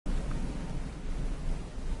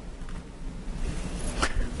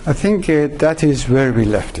I think that is where we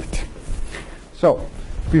left it. So,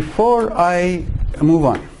 before I move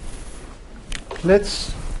on,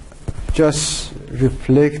 let's just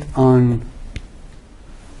reflect on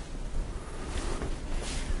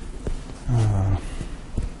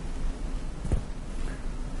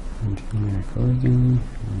continue recording.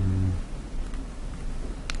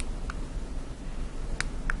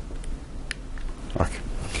 Okay.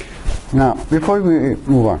 Now, before we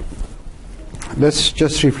move on, let's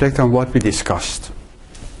just reflect on what we discussed.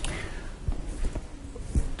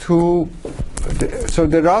 So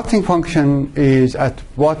the routing function is at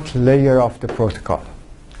what layer of the protocol?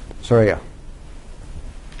 Soraya.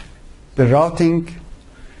 The routing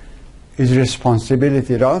is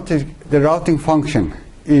responsibility. The routing function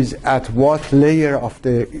is at what layer of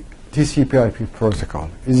the TCP/IP protocol?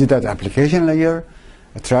 Is it at application layer,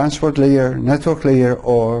 a transport layer, network layer,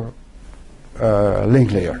 or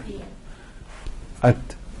link layer? At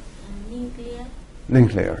link layer.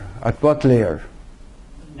 Link layer. At what layer?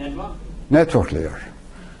 Network. Network layer.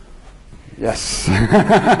 Yes. Do you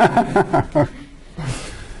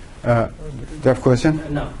have a question?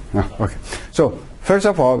 No. No. Okay. So first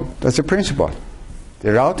of all, that's a principle.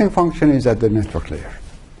 The routing function is at the network layer.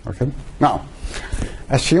 Okay. Now,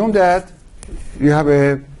 assume that you have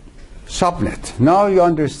a subnet. Now you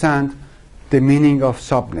understand the meaning of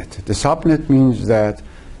subnet. The subnet means that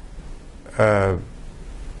a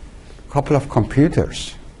couple of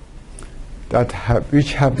computers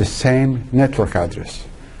which have the same network address.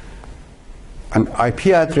 An IP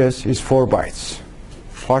address is 4 bytes.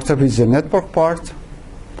 Part of it is the network part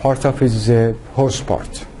of it is the host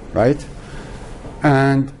part, right?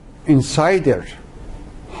 And inside there,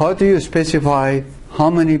 how do you specify how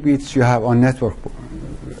many bits you have on network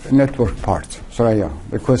part? Soraya,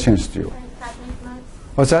 the question is to you. Subnet mask.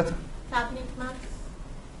 What's that? Subnet mask.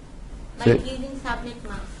 By Say- using subnet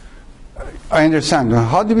mask. I understand.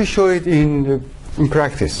 How do we show it in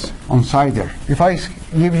practice on CIDR? If I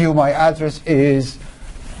give you my address is,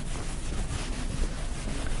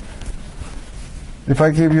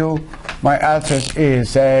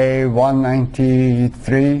 say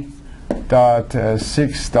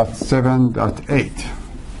 193.6.7.8.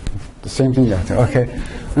 The same thing like that. Okay.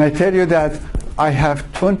 And I tell you that I have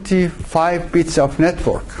 25 bits of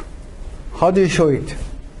network. How do you show it?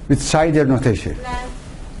 With CIDR notation.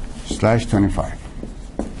 /25.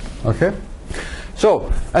 Okay? So,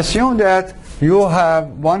 assume that you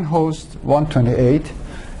have one host 128,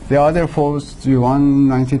 the other host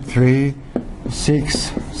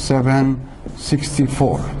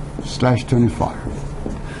 193.6.7.64/25.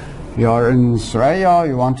 You are in Soraya,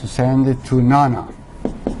 you want to send it to Nana.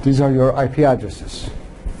 These are your IP addresses.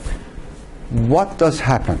 What does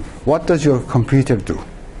happen? What does your computer do?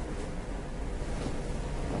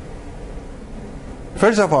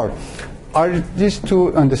 First of all, are these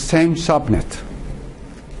two on the same subnet?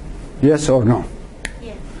 Yes or no?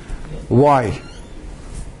 Yes. Why?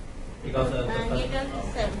 Because of the Network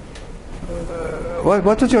itself.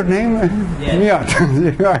 What was your name? Yes. Niyat.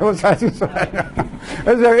 I was asking.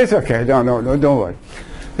 It's okay. No, don't worry.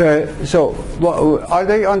 So, are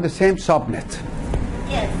they on the same subnet?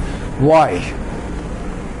 Yes. Why?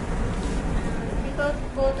 Because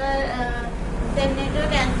both are same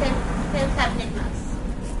network and same subnet mask.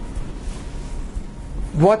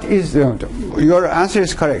 What is your answer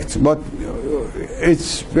is correct, but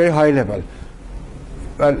it's very high level.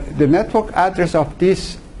 Well, the network address of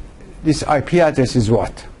this IP address is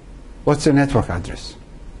what? What's the network address?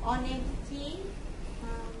 On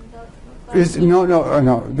HT. No.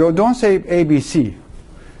 Don't say ABC.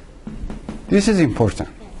 This is important.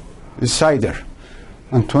 It's CIDR.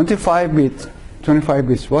 And 25 bits.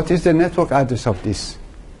 What is the network address of this?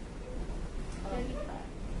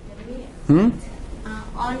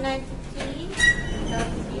 On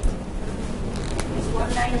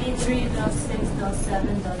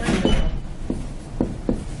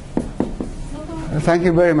 193.6.7.0. Thank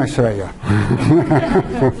you very much, Soraya.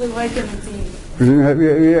 We work in a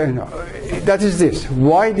team. That is this.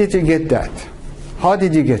 Why did you get that? How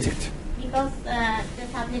did you get it? Because the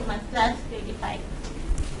subnet mask /25.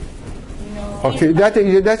 Okay,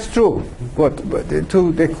 that's true. But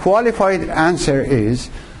the qualified answer is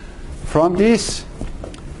from this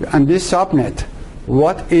and this subnet.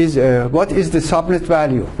 What is the subnet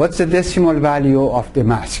value? What's the decimal value of the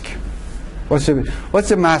mask? What's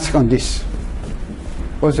the mask on this?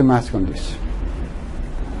 What's the mask on this?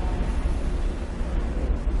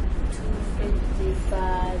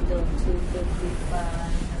 255 or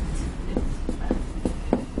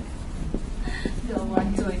 255. No,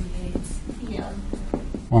 128. Yeah.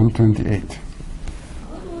 128.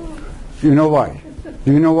 You know why?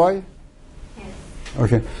 Do you know why? Yes.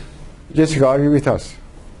 Okay. Jessica, are you with us?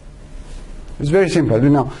 It's very simple.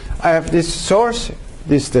 Now, I have this source,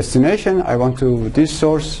 this destination. I want to, this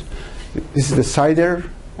source, this is the CIDR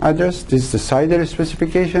address, this is the CIDR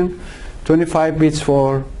specification, 25 bits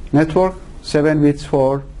for network, 7 bits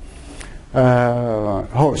for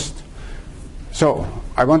host. So,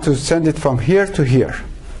 I want to send it from here to here.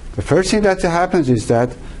 The first thing that happens is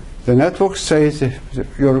that the network says,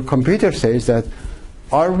 your computer says that,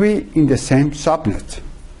 are we in the same subnet?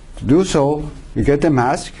 To do so, you get the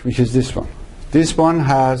mask, which is this one. This one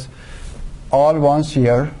has all ones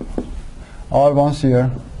here,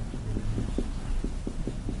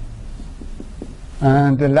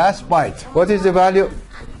 and the last byte. What is the value?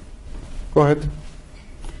 Go ahead.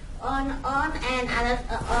 On and other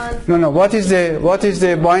on. No. What is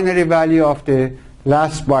the binary value of the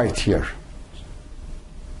last byte here?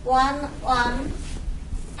 1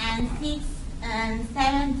 and 6 and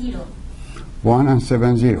 7 0. 1 and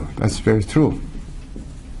 7 0. That's very true.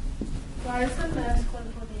 Why is the mask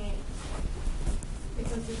 128?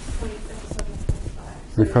 Because it's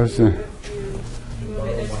 27.5. Because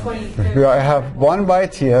It's 20. I have 1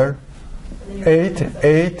 byte here,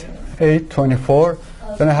 8, 24.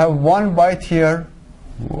 Then I have 1 byte here,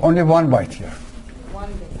 only 1 byte here.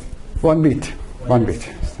 1 bit. 1 bit.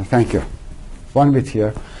 Thank you. 1 bit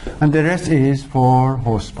here. And the rest is for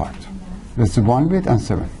host part. That's 1 bit and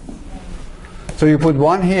 7. So you put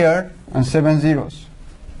 1 here and 7 zeros.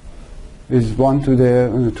 Is 1 to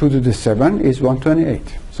the 2 to the 7 is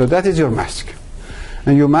 128. So that is your mask.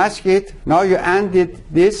 And you mask it. Now you AND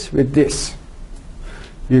this with this.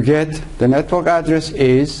 You get the network address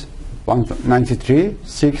is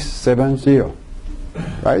 193.670.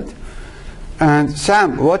 Right? And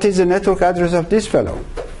Sam, what is the network address of this fellow?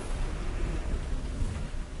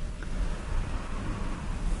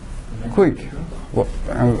 Quick.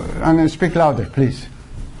 And speak louder, please.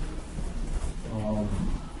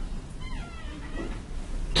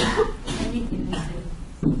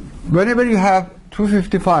 Whenever you have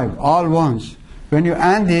 255, all ones, when you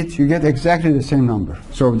AND it, you get exactly the same number.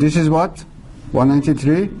 So this is what?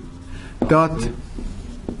 193 dot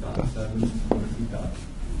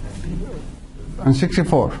and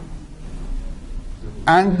 64.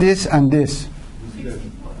 And this and this.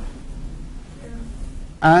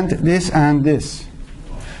 And this and this.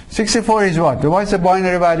 64 is what? What is the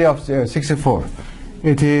binary value of 64?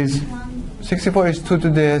 It is 64 is 2 to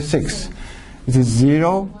the 6. It is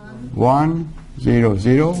 0, 1, 0,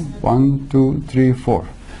 0, 1, 2, 3, 4.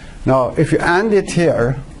 Now, if you AND it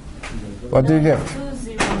here, what do you get? 2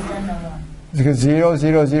 0 then 1. Because 0,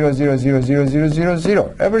 0, 0, 0, 0, 0, 0, 0,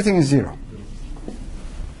 0. Everything is 0.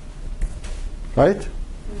 Right?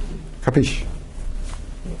 Capiche?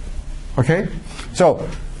 Okay? So,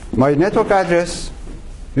 my network address,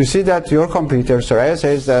 you see that your computer, Soraya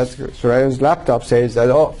says that, Soraya's laptop says that,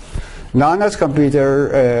 oh, Nana's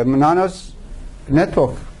computer, Nana's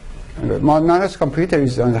network, Nana's computer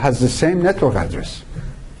has the same network address.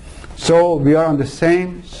 So we are on the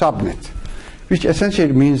same subnet, which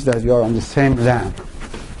essentially means that you are on the same LAN.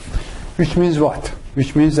 Which means what?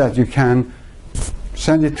 Which means that you can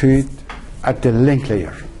send it to it at the link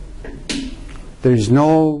layer. There is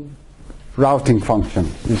no routing function.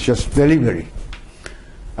 It's just delivery.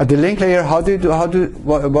 At the link layer,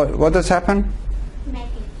 what does happen?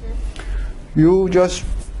 You just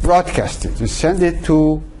broadcast it. You send it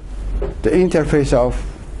to the interface of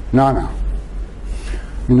Nana.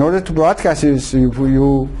 In order to broadcast it,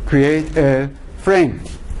 you create a frame.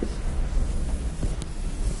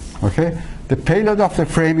 Okay? The payload of the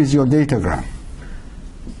frame is your datagram.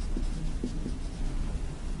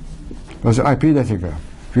 That's the IP datagram.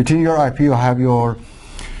 Within your IP, you have your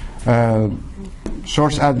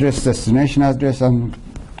source address, destination address, and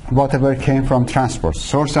whatever came from transport.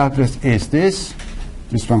 Source address is this.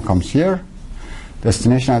 This one comes here.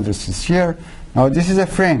 Destination address is here. Now this is a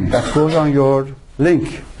frame that goes on your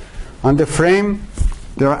link. On the frame,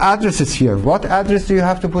 there are addresses here. What address do you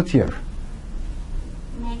have to put here?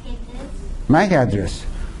 MAC address. MAC address.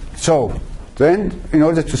 So then, in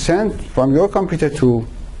order to send from your computer to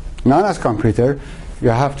Nana's computer, you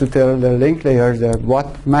have to tell the link layer that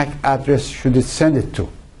what MAC address should it send it to.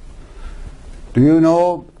 Do you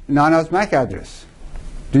know Nana's MAC address?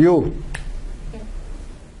 Do you? Yes.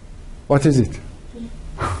 What is it?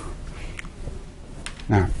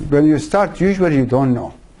 Now, when you start, usually you don't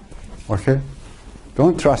know. Okay?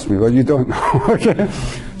 Don't trust me, but you don't know. Okay?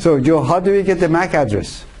 So, Joe, how do we get the MAC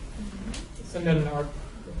address? Send an ARP.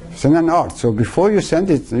 Send an ARP. So before you send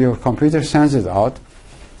it, your computer sends it out.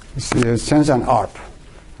 It sends an ARP.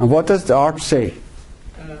 And what does the ARP say?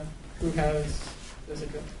 Who has Does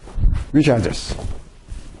it go? Which address?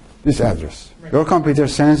 This address. Right. Your computer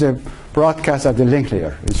sends a broadcast at the link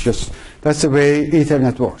layer. It's just, that's the way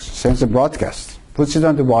Ethernet works. Sends a broadcast, puts it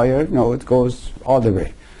on the wire, no, it goes all the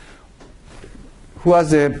way. Who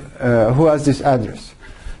has this address?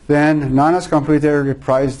 Then Nana's computer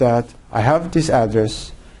replies that I have this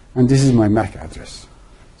address and this is my MAC address.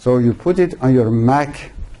 So you put it on your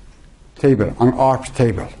MAC table, on ARP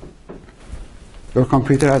table. Your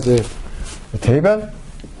computer has a table.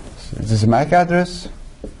 So this is a MAC address.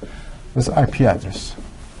 This is IP address.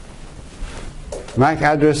 MAC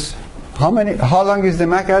address. How long is the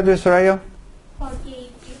MAC address, Raya?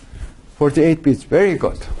 48. 48 bits. Very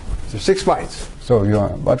good. So 6 bytes. So you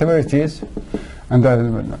whatever it is, and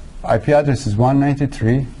the IP address is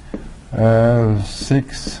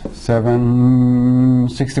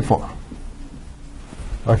 193.6.7.64.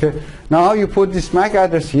 Okay. Now you put this MAC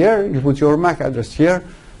address here. You put your MAC address here,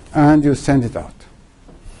 and you send it out.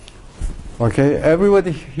 Okay.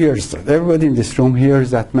 Everybody hears that. Everybody in this room hears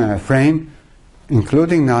that frame,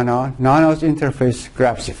 including Nana. Nana's interface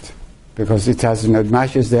grabs it because it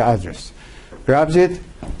matches the address. Grabs it,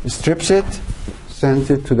 strips it, sends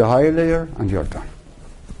it to the higher layer, and you're done.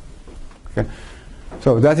 Okay.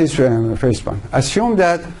 So that is phase one. Assume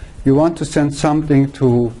that you want to send something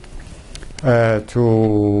to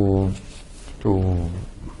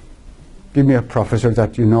give me a professor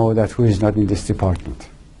that you know that who is not in this department.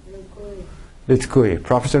 Litkui.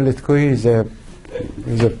 Professor Litkui is a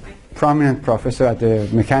prominent professor at the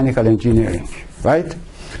mechanical engineering, right?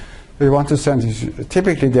 You want to send,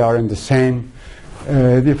 typically they are in the same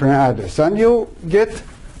different address. And you get,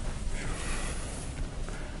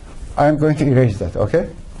 I'm going to erase that, okay?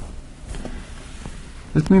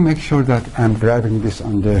 Let me make sure that I'm grabbing this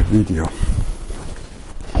on the video.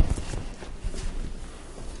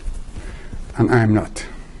 And I'm not.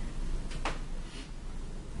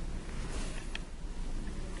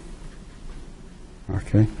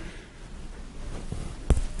 Okay.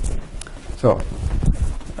 So,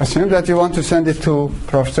 assume that you want to send it to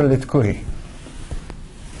Professor Litkui.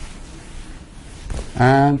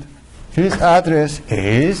 And his address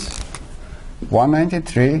is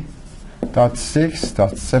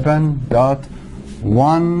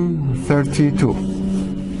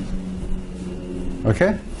 193.6.7.132.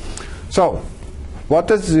 Okay? So, what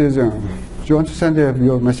does you want to send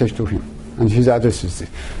your message to him? And his address is this.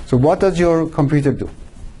 So what does your computer do?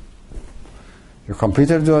 Your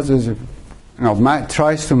computer does is,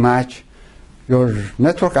 tries to match your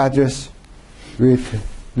network address with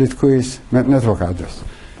Litkui's network address.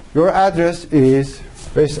 Your address is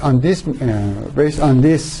based on this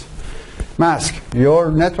mask.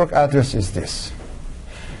 Your network address is this.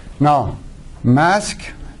 Now,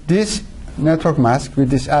 mask this network mask with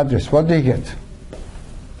this address. What do you get?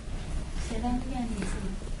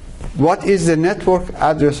 What is the network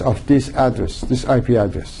address of this address, this IP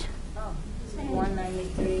address?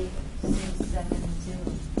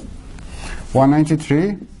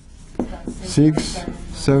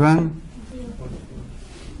 193.6.7.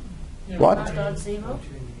 What?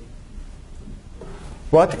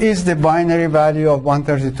 What is the binary value of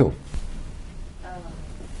 132?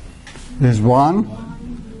 Is 1,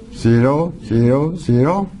 0, 0,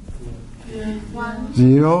 0,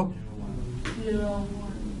 0,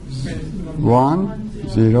 1,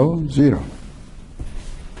 0, 0.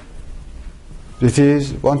 It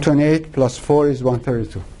is 128 plus 4 is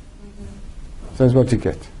 132. That's what you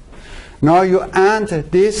get. Now you AND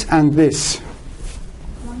this and this.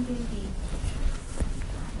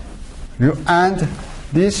 You AND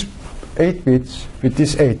these 8 bits with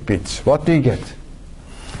these 8 bits. What do you get?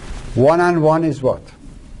 1 and 1 is what?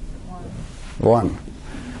 1.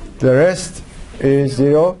 The rest is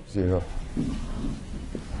 0, 0.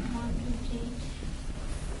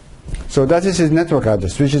 So that is his network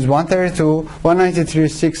address, which is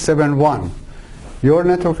 192.193.671. Your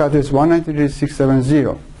network address is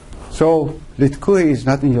 193.670. So Litkui is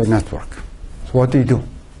not in your network. So what do you do?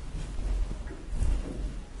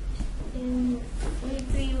 We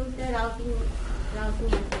use the routing.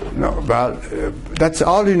 No, well, that's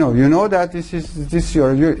all you know. You know that this is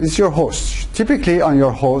your host. Typically, on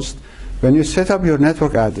your host, when you set up your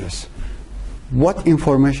network address, what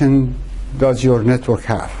information does your network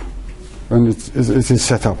have when it is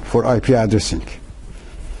set up for IP addressing?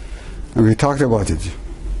 And we talked about it.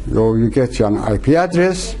 You get your IP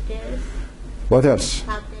address. What else?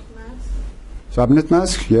 Subnet mask. Subnet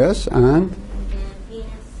mask, yes, and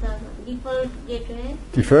Default gateway.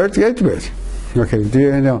 default gateway. Okay, do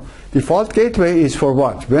you know? Default gateway is for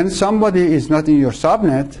what? When somebody is not in your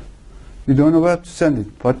subnet, you don't know where to send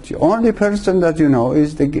it. But the only person that you know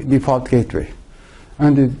is the default gateway.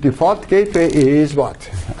 And the default gateway is what?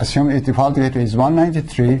 Assume the default gateway is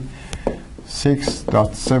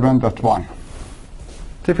 193.6.7.1.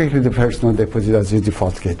 Typically, the first node they put it as the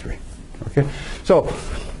default gateway. Okay, so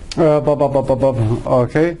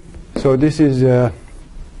okay, so this is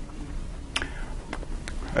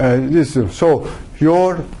this. So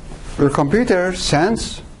your computer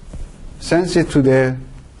sends it to the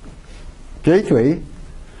gateway,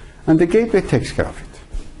 and the gateway takes care of it.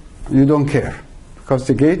 You don't care, because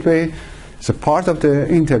the gateway is a part of the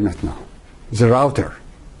internet now. It's a router,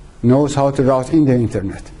 knows how to route in the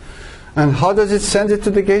internet. And how does it send it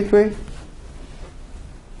to the gateway?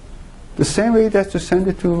 The same way that you send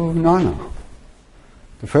it to Nana.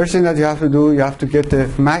 The first thing that you have to do, you have to get the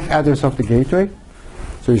MAC address of the gateway.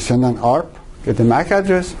 So you send an ARP, get the MAC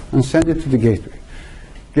address, and send it to the gateway.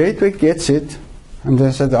 Gateway gets it, and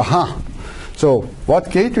then says, aha. So what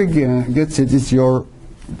gateway gets it is your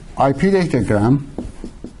IP datagram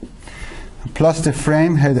plus the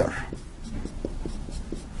frame header.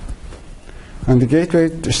 And the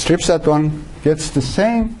gateway strips that one, gets the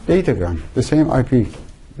same datagram, the same IP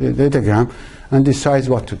datagram, and decides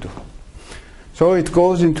what to do. So it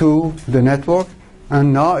goes into the network,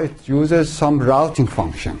 and now it uses some routing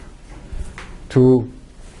function to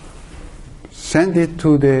send it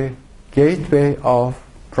to the gateway of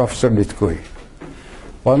Professor Litkui.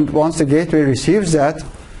 Once the gateway receives that,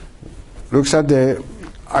 looks at the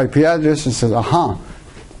IP address and says, aha,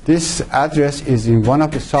 this address is in one of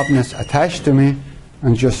the subnets attached to me,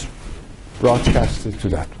 and just broadcast it to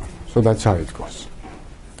that one. So that's how it goes.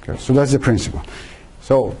 Okay, so that's the principle.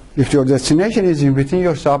 So if your destination is in within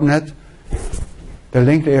your subnet, the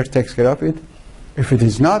link layer takes care of it. If it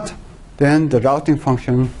is not, then the routing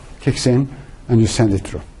function kicks in and you send it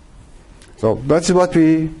through. So that's what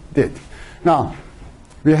we did. Now,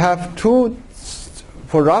 we have two,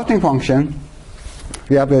 for routing function,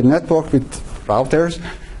 we have a network with routers,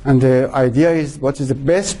 and the idea is what is the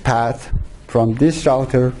best path from this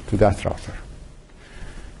router to that router.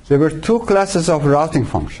 There were two classes of routing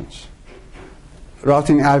functions,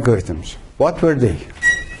 routing algorithms. What were they?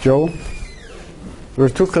 Joe? There were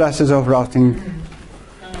two classes of routing.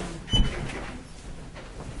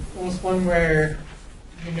 Almost one where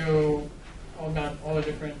you know all the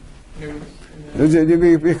different nodes.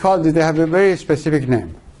 We called it, they have a very specific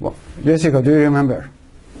name. Well, Jessica, do you remember?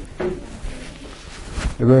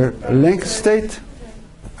 There were link state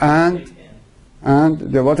and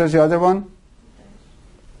what was the other one?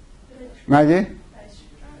 Maggie?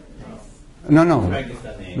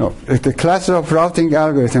 No. The classes of routing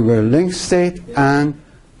algorithm were link state and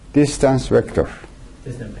distance vector.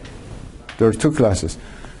 There are two classes.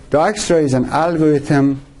 Dijkstra is an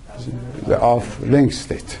algorithm of link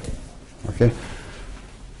state. Okay.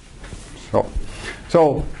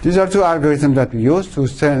 So these are two algorithms that we use to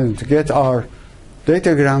get our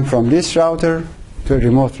datagram from this router to a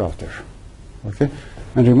remote router. Okay,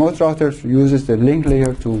 and remote router uses the link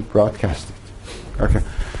layer to broadcast it. Okay.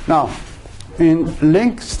 Now, in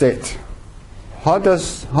link state, how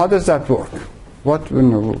does that work?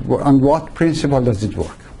 On what principle does it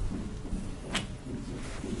work?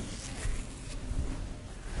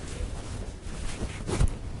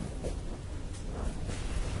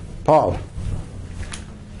 Paul.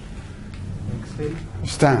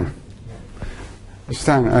 Stan.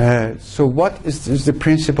 So what is the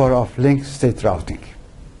principle of link state routing?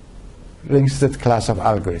 Link state class of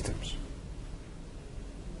algorithms.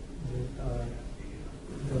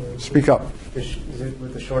 Speak up. Is it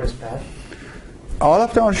with the shortest path? All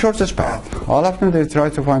of them are shortest path. All of them they try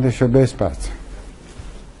to find the best path.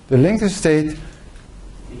 The link state,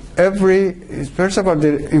 first of all,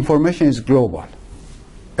 the information is global.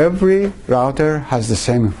 Every router has the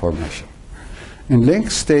same information. In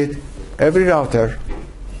link state, every router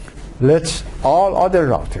lets all other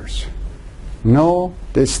routers know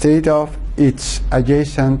the state of its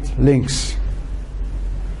adjacent links.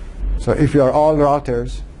 So if you are all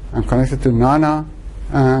routers, I'm connected to Nana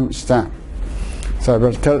and Stan. So I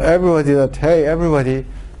will tell everybody that, hey, everybody,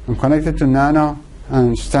 I'm connected to Nana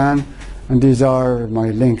and Stan, and these are my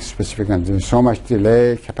links specific, and there's so much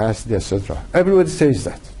delay, capacity, etc. Everybody says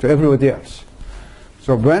that to everybody else.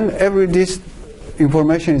 So when this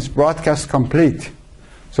information is broadcast complete,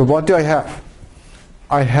 so what do I have?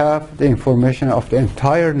 I have the information of the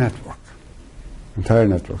entire network, and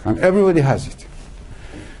everybody has it.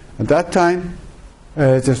 At that time,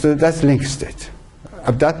 that's link state.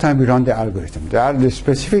 At that time, we run the algorithm. The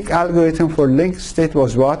specific algorithm for link state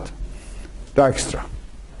was what? Dijkstra.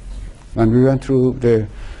 And we went through the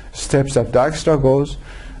steps that Dijkstra goes.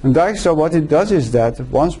 And Dijkstra, what it does is that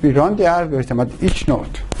once we run the algorithm at each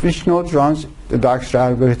node, which node runs the Dijkstra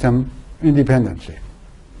algorithm independently.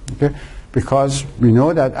 Okay? Because we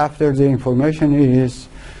know that after the information is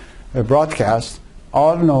broadcast,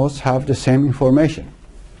 all nodes have the same information.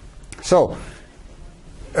 So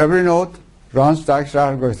every node runs the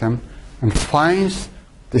Dijkstra algorithm and finds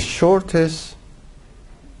the shortest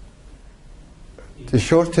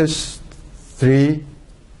tree,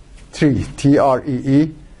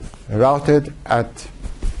 T-R-E-E, routed at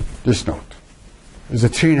this node. It's a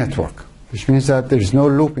tree network, which means that there is no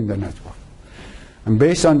loop in the network. And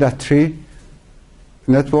based on that tree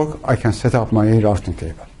network, I can set up my routing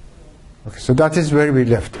table. Okay, so that is where we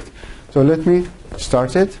left it. So let me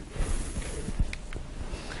start it.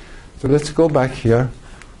 So let's go back here.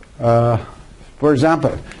 For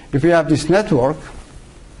example, if we have this network,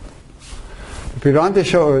 if we run the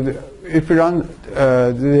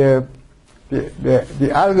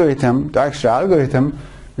algorithm, the Dijkstra algorithm,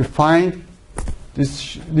 we find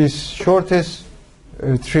this shortest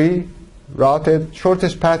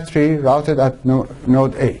shortest path tree routed at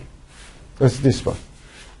node A. That's this one.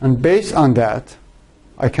 And based on that,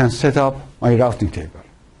 I can set up my routing table.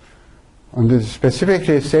 And this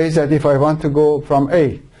specifically says that if I want to go from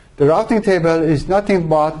A, the routing table is nothing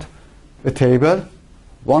but a table.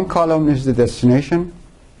 One column is the destination,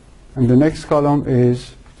 and the next column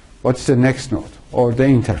is what's the next node or the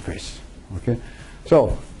interface. Okay,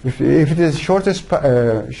 so if it is shortest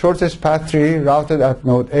path tree routed at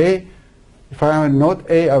node A, if I am at node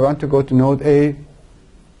A, I want to go to node A,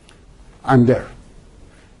 I'm there.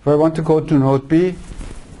 If I want to go to node B,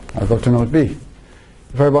 I go to node B.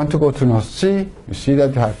 If I want to go to node C, you see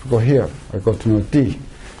that I have to go here. I go to node D.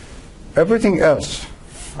 Everything else,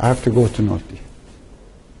 I have to go to node D.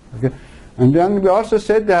 Okay? And then we also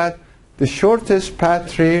said that the shortest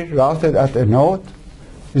path tree routed at a node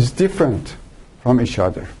is different from each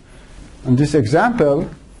other. In this example,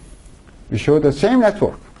 we show the same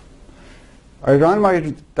network. I run my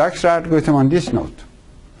Dijkstra algorithm on this node,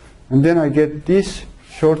 and then I get this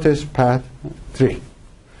shortest path tree.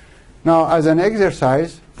 Now, as an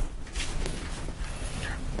exercise,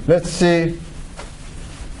 let's see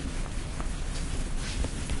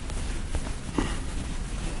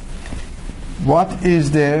what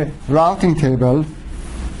is the routing table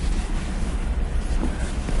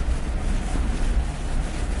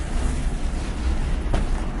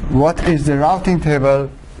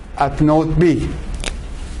at node B.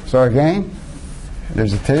 So again,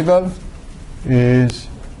 there's a table, is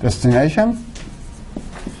destination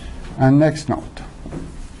and next node,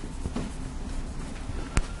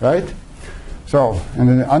 right? So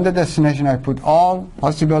on the destination I put all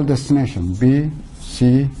possible destinations, B,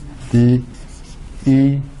 C, D,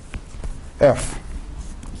 E, F.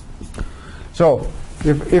 So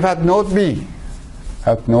if at node B,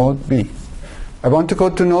 I want to go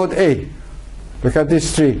to node A, look at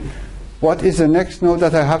this tree. What is the next node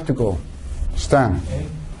that I have to go? Stan.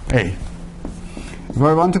 A. If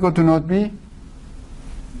I want to go to node B,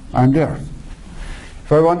 I'm there.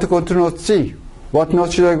 If I want to go to node C, what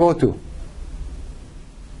node should I go to?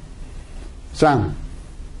 Sam.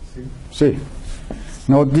 C.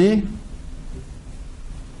 Node D.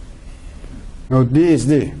 Node D is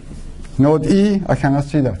D. Node E, I cannot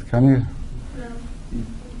see that. Can you?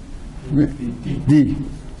 No. D.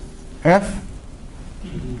 F.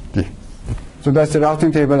 D. So that's the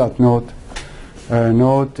routing table at node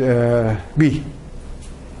B.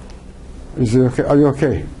 Is it okay? Are you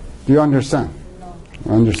okay? Do you understand? No.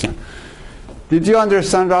 I understand. Did you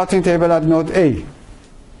understand routing table at node A?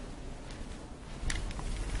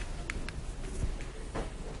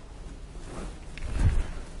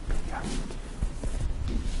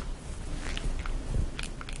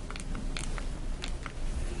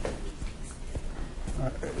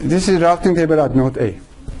 This is routing table at node A.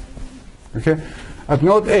 Okay? At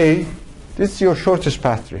node A, this is your shortest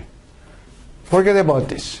path tree. Forget about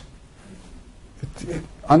this.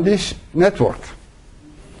 On this network,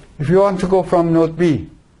 if you want to go from node B,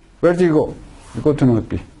 where do you go? You go to node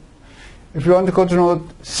B. If you want to go to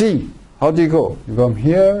node C, how do you go? You come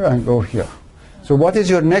here and go here. So what is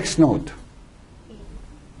your next node?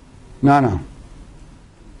 No.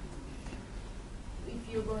 If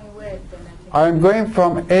you're going where, then I'm going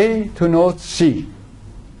from A to node C.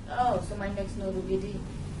 Oh, so my next node will be D.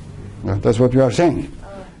 Well, that's what we are saying.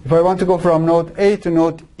 If I want to go from node A to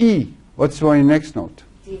node E, what's my next node?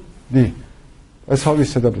 D. D. That's how we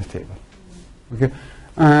set up the table. Okay,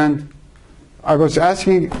 and I was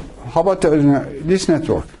asking, how about this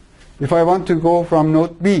network? If I want to go from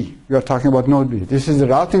node B, we are talking about node B. This is the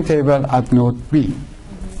routing table at node B.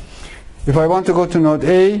 If I want to go to node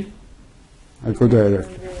A, I go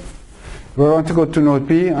directly. If I want to go to node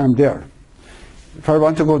B, I'm there. If I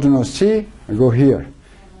want to go to node C, I go here.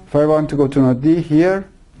 If I want to go to node D, here.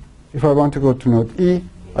 If I want to go to node E,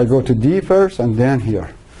 I go to D first and then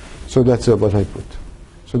here. So that's what I put.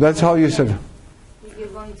 So that's how you said. If you're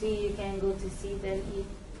going to E, you can go to C, then E.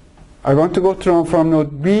 I want to go from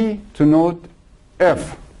node B to node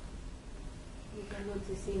F. You can go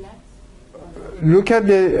to C next. Look at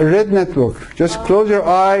the red network. Just close your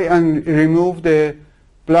eye and remove the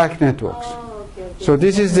black networks. Oh, okay. So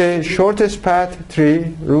this is the shortest path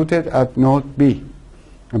tree rooted at node B.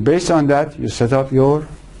 And based on that, you set up your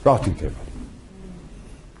routing table.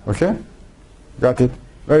 Okay? Got it?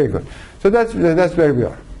 Very good. So that's where we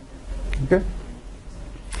are. Okay?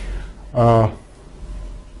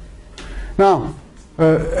 Now,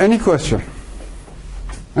 any question?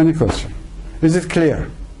 Any question? Is it clear?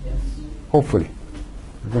 Yes. Hopefully.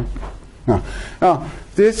 Okay? Now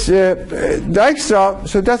this Dijkstra,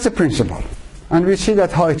 so that's the principle, and we see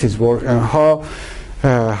that how it is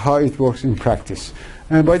how it works in practice.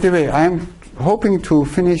 And by the way, I am hoping to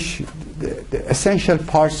finish the essential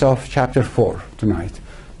parts of chapter 4 tonight,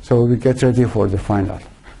 so we get ready for the final.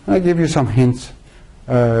 I give you some hints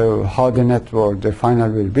how the network, the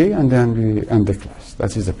final will be, and then we end the class.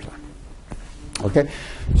 That is the plan. Okay.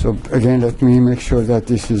 So again, let me make sure that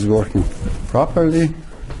this is working properly.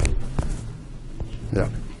 Yeah.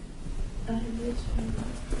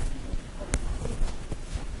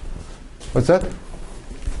 What's that?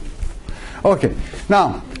 Okay.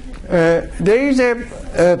 Now, there is a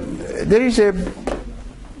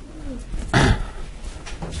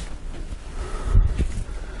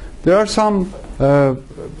there are some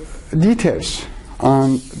details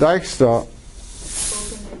on Dijkstra.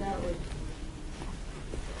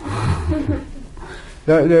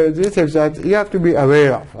 There are details that you have to be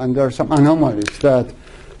aware of, and there are some anomalies that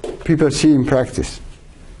people see in practice.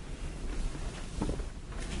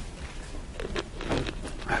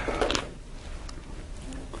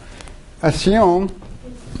 Assume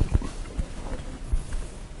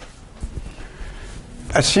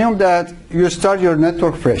that you start your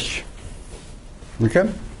network fresh, okay?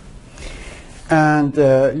 And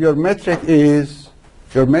your metric is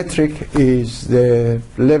the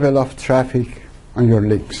level of traffic on your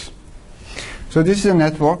links. So this is a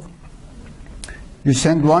network. You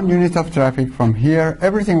send 1 unit of traffic from here.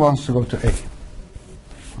 Everything wants to go to A.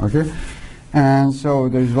 Okay? And so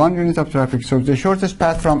there is 1 unit of traffic. So the shortest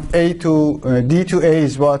path from A to D to A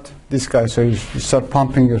is what? This guy. So you start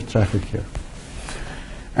pumping your traffic here.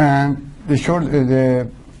 And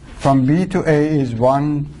from B to A is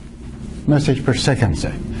 1 message per second,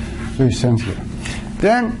 say. So you send here.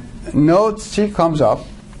 Then node C comes up,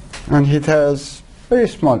 and it has very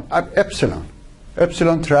small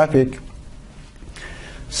epsilon traffic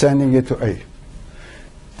sending it to A.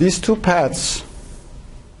 These two paths,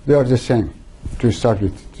 they are the same to start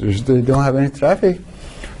with. They don't have any traffic.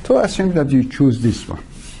 So assume that you choose this one.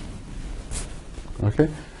 Okay.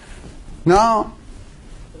 Now,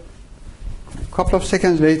 a couple of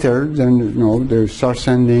seconds later, then they start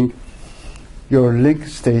sending your link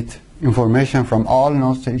state information from all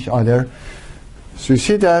nodes to each other. So you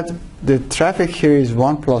see that the traffic here is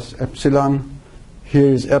 1 plus epsilon,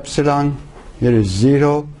 here is epsilon, here is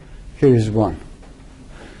 0, here is 1.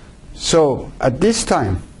 So at this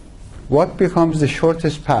time, what becomes the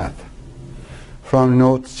shortest path from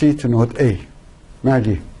node C to node A?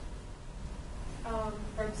 Maggie? From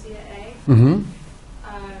C to A? Mm-hmm.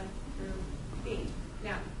 Through B.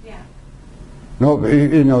 No,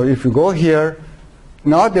 yeah. No, if you go here,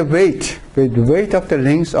 not the weight. The weight of the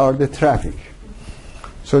links are the traffic.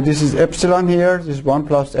 So this is epsilon here. This is 1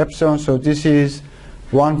 plus epsilon. So this is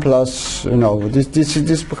 1 plus.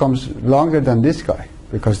 This becomes longer than this guy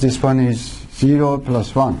because this one is 0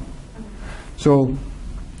 plus 1. So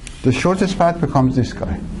the shortest path becomes this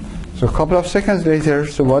guy. So a couple of seconds later,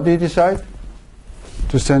 so what do you decide?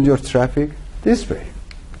 To send your traffic this way.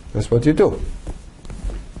 That's what you do.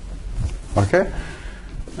 Okay?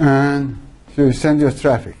 And so you send your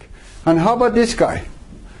traffic. And how about this guy?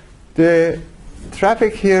 The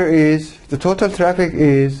traffic here is, the total traffic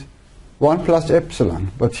is 1 plus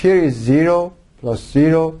epsilon. But here is 0 plus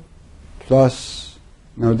 0 plus,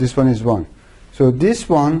 no, this one is 1. So this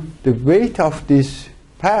one, the weight of this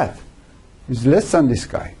path is less than this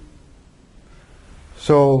guy.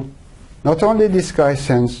 So not only this guy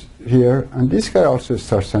sends here, and this guy also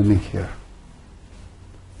starts sending here.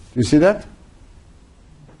 Do you see that?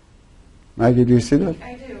 Maggie, do you see that?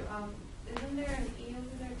 I do. Isn't there an E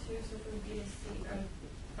over there too? So it would be a C.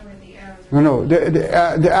 The arrows. No,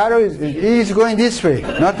 the arrow is, E is going this way,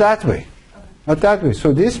 not that way. Okay. Not that way.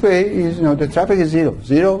 So this way is, the traffic is 0.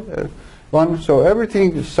 0, 1, so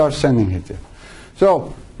everything starts sending it.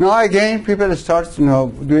 So now again, people start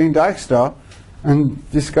doing the extra, and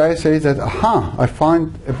this guy says that, aha, I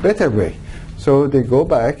found a better way. So they go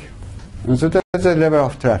back, and so that's the level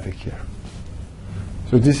of traffic here.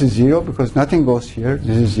 So this is 0 because nothing goes here.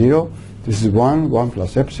 This is 0. This is 1, 1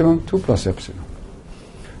 plus epsilon, 2 plus epsilon.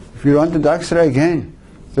 If you run the Dijkstra again,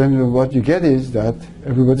 then what you get is that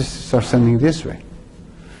everybody starts sending this way.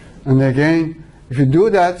 And again, if you do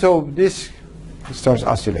that, so this starts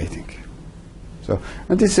oscillating. So,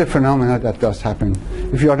 and this is a phenomenon that does happen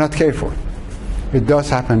if you are not careful. It does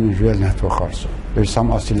happen in real network also. There is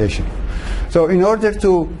some oscillation. So in order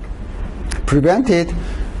to prevent it,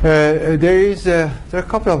 there are a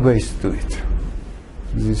couple of ways to do it.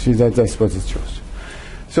 You see that's what it shows.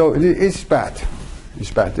 So it's bad.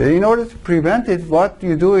 It's bad. In order to prevent it, what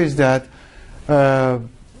you do is that that's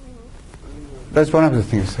one of the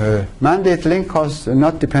things. Mandate link costs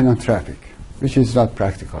not depend on traffic, which is not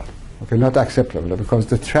practical. Okay, not acceptable because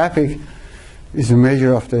the traffic is a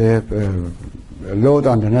measure of the load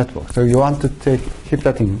on the network. So you want to keep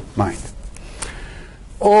that in mind.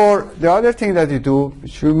 Or the other thing that you do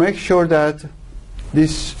is you make sure that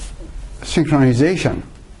this synchronization,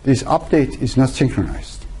 this update is not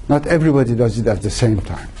synchronized. Not everybody does it at the same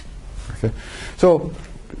time. Okay? So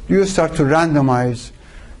you start to randomize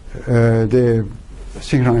the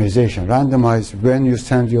synchronization, randomize when you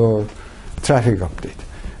send your traffic update.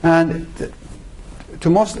 And to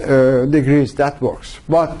most degrees that works.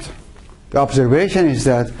 But the observation is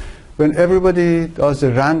that when everybody does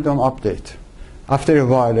a random update, after a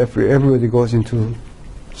while everybody goes into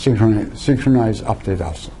synchronized update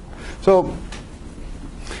also. So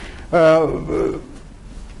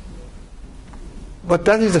but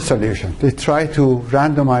that is the solution. They try to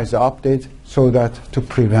randomize the update so that to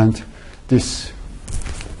prevent this.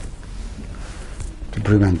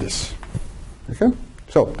 Okay?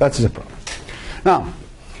 So that's the problem. Now,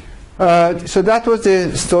 so that was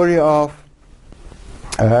the story of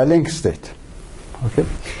link state. Okay?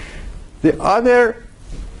 The other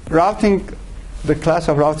routing, the class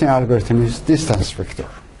of routing algorithm is distance vector.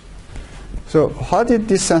 So how did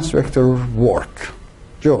distance vector work?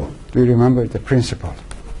 Joe, do you remember the principle?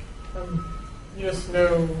 You just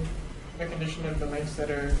know the condition of the links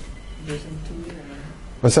that are adjacent to you.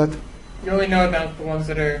 What's that? You only know about the ones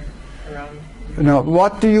that are around. No.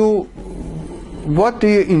 What do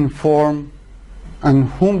you inform, and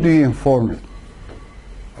whom do you inform it?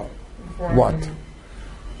 Inform What?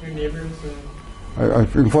 Your neighbors. I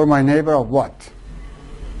inform my neighbor of what?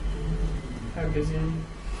 How busy.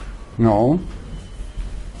 No.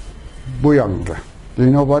 Buyang. Do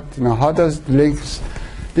you know what? Now, how does links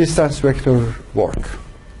distance vector work?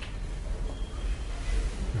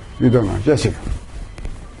 You don't know, Jessica.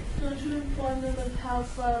 Don't you inform them of how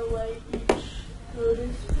far away each road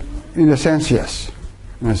is from you? In a sense, yes.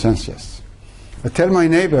 In a sense, yes. I tell my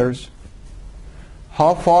neighbors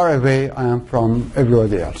how far away I am from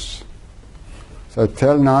everybody else. So I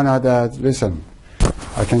tell Nana that, listen,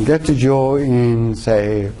 I can get to Joe in,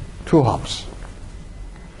 say, 2 hops.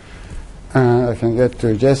 And I can get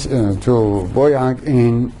to to Boyang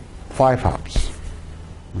in 5 hops.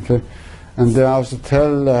 Okay? And then I also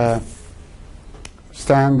tell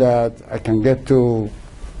Stan that I can get to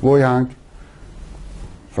Boyang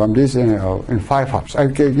from this in 5 hops. I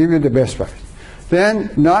can give you the best price. Then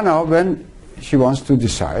Nana, when she wants to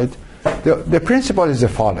decide, the principle is the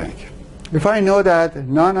following. If I know that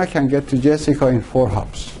Nana can get to Jessica in 4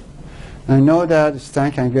 hops, I know that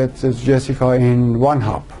Stan can get to Jessica in 1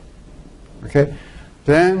 hop, okay?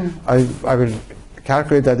 Then I will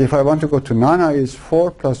calculate that if I want to go to Nana is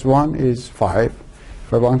 4 plus 1 is 5.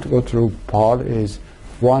 If I want to go to Paul is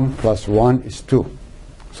 1 plus 1 is 2.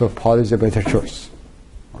 So Paul is a better choice.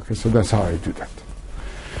 Okay, so that's how I do that.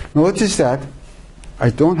 Notice that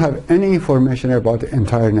I don't have any information about the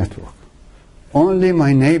entire network. Only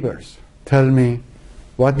my neighbors tell me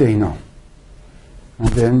what they know.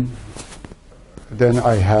 And then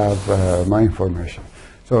I have my information.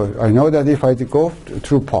 So I know that if I go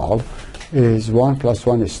through Paul, is 1 plus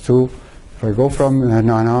 1 is 2. If I go from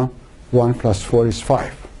Nana, 1 plus 4 is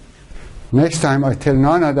 5. Next time I tell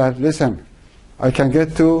Nana that, listen, I can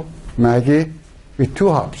get to Maggie with 2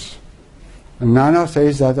 hops. And Nana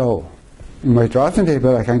says that, oh, in my routing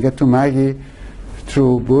table I can get to Maggie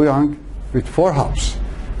through Buyang with 4 hops.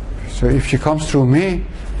 So if she comes through me,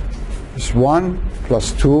 it's 1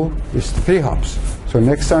 plus 2 is 3 hops. So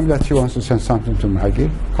next time that she wants to send something to Maggie,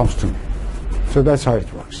 comes to me. So that's how it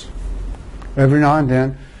works. Every now and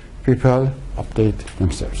then, people update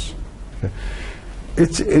themselves. Okay.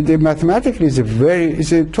 Mathematically,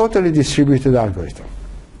 it's a totally distributed algorithm.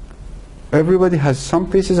 everybody has some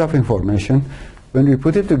pieces of information. When we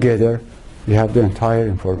put it together, we have the entire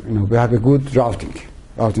information. We have a good routing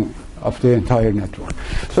of the entire network.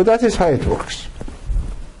 So that is how it works.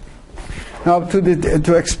 Now,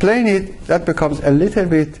 to explain it, that becomes a little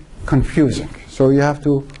bit confusing. So you have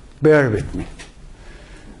to bear with me.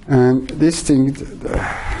 And this thing,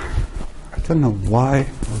 I don't know why.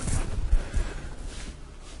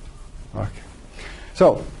 Okay.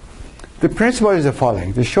 So the principle is the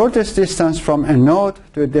following. The shortest distance from a node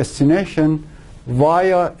to a destination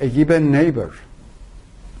via a given neighbor.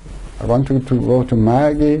 I want to go to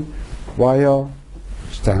Maggie via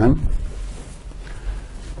Stan.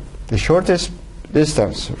 The shortest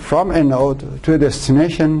distance from a node to a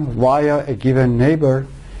destination via a given neighbor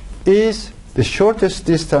is the shortest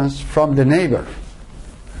distance from the neighbor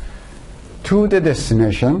to the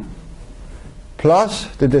destination plus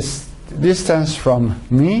the distance from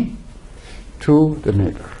me to the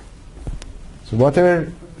neighbor. So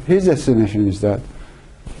whatever his destination is, that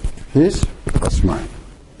his plus mine,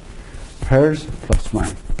 hers plus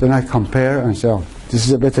mine. Then I compare and say, oh, this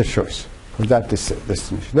is a better choice for that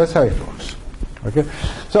destination. That's how it works. Okay.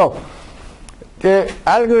 So the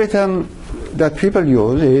algorithm that people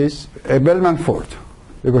use is a Bellman-Ford.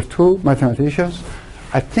 There were two mathematicians.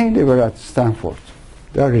 I think they were at Stanford.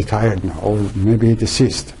 They are retired now, or maybe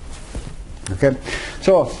deceased. Okay.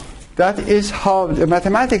 So that is how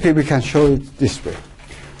mathematically we can show it this way.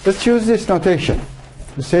 Let's use this notation.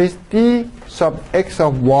 It says d sub x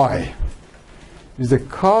of y is the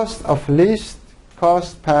cost of least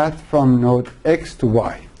cost path from node x to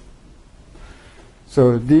y.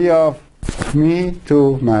 So d of me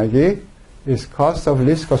to Maggie is cost of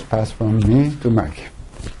least cost path from me to Maggie.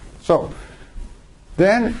 So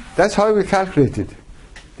then that's how we calculated.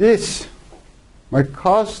 This, my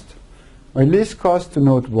least cost to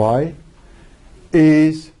node y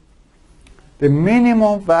is the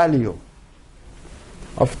minimum value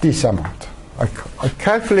of this amount. I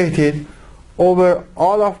calculated over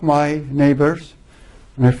all of my neighbors,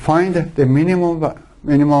 and I find the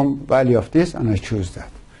minimum value of this, and I choose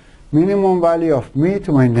that. Minimum value of me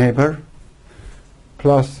to my neighbor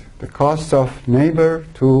plus the cost of neighbor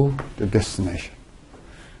to the destination.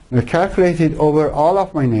 And I calculated over all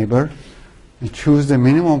of my neighbor and choose the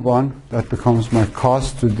minimum one that becomes my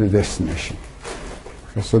cost to the destination.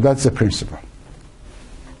 Okay, so that's the principle.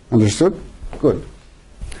 Understood? Good.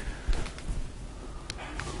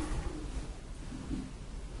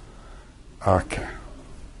 Okay.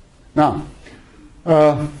 Now,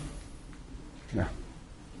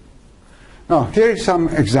 Now, here is some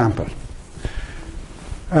example.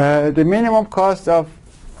 The minimum cost of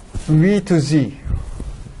V to Z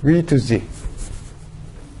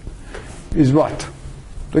is what?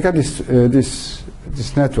 Look at this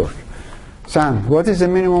network. Sam, what is the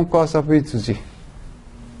minimum cost of V to Z?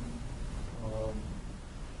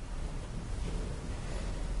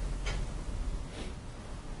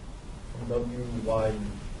 WY.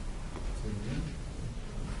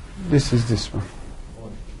 This is this one.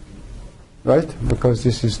 Right? Because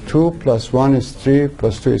this is 2 plus 1 is 3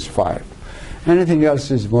 plus 2 is 5. Anything else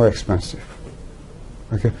is more expensive.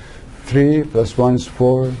 Okay? 3 plus 1 is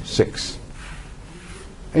 4, 6.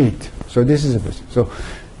 8. So this is a bit. So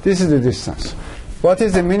this is the distance. What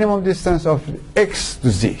is the minimum distance of x to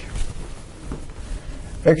z?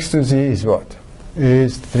 X to z is what?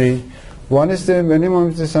 Is 3. 1 is the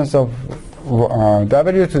minimum distance of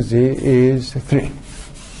w to z is 3.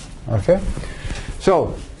 Okay?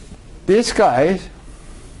 So this guy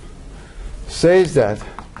says that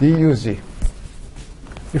duz,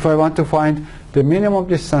 if I want to find the minimum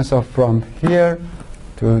distance of from here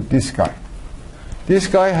to this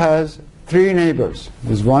guy has 3 neighbors.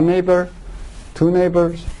 There's 1 neighbor, 2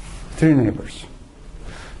 neighbors, 3 neighbors.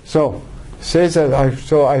 So says that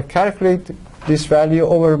I calculate this value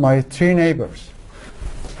over my 3 neighbors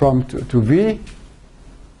from to V,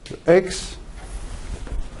 to X,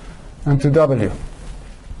 and to W.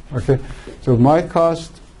 Okay, so my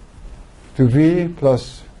cost to V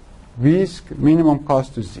plus V's minimum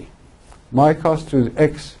cost to Z. My cost to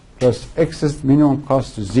X plus X's minimum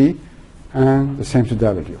cost to Z, and the same to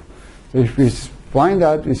W. So if we find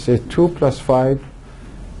out, we say 2 plus 5,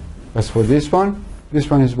 that's for this one. This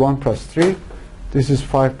one is 1 plus 3. This is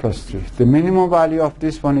 5 plus 3. The minimum value of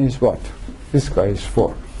this one is what? This guy is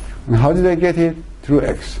 4. And how did I get it? Through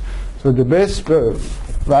X. So the best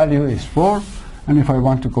value is 4. And if I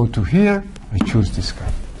want to go to here, I choose this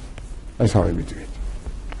guy. That's how I would do it.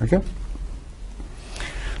 Okay?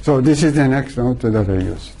 So this is the next node that I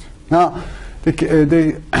use it. Now,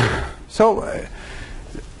 so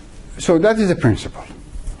that is the principle.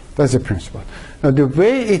 That's the principle. Now, the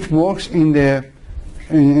way it works in the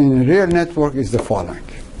in real network is the following.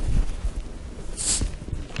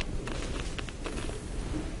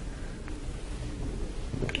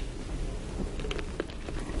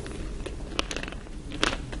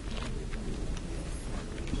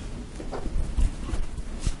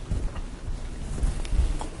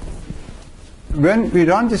 When we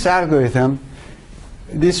run this algorithm,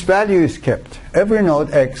 this value is kept. Every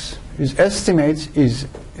node x is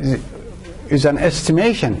an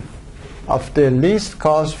estimation of the least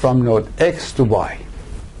cost from node x to y.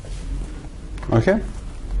 Okay?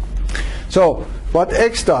 So what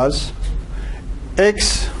x does,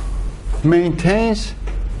 x maintains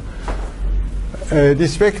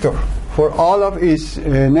this vector for all of its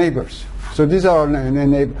neighbors. So these are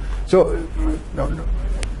neighbors. So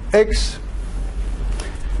x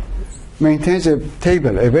maintains a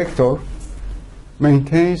table, a vector,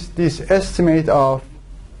 maintains this estimate of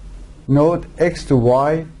node x to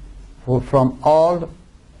y from all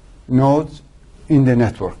nodes in the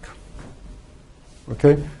network.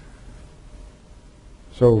 Okay?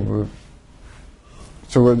 So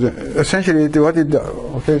essentially what it does,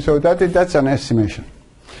 okay, so that's an estimation.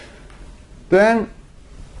 Then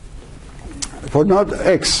for node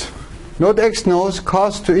x knows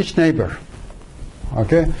cost to each neighbor.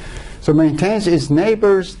 Okay? So maintains its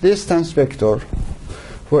neighbor's distance vector.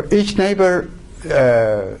 For each neighbor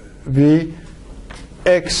v,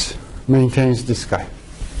 x maintains this guy.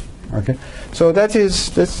 Okay, so that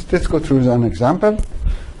is, let's go through an example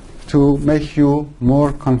to make you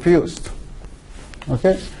more confused.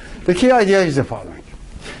 Okay, the key idea is the following.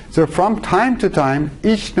 So from time to time,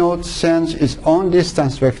 each node sends its own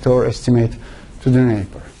distance vector estimate to the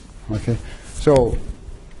neighbor. Okay, so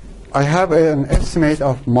I have an estimate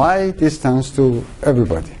of my distance to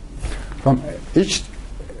everybody. From each,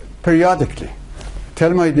 periodically,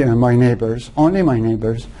 tell my neighbors, only my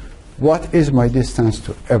neighbors, what is my distance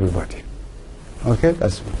to everybody. Okay,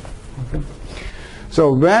 that's okay.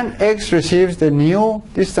 So when x receives the new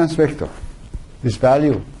distance vector, this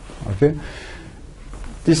value, okay,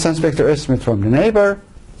 distance vector estimate from the neighbor,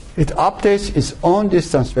 it updates its own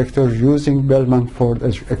distance vector using Bellman-Ford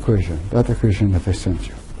equation, that equation that I sent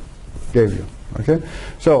you. Gave you. Okay,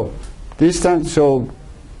 so distance. So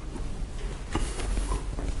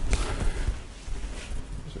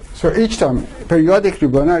each time, periodically,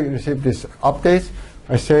 when I receive this update,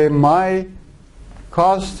 I say my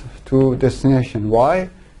cost to destination y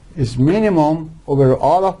is minimum over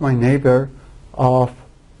all of my neighbor of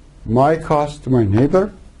my cost to my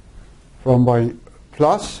neighbor from my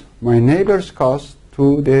plus my neighbor's cost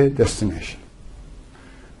to the destination.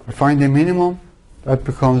 I find the minimum. That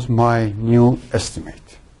becomes my new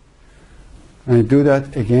estimate. And I do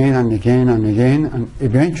that again and again and again, and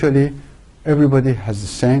eventually everybody has the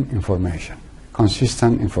same information,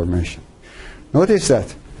 consistent information. Notice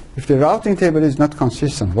that if the routing table is not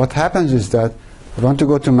consistent, what happens is that I want to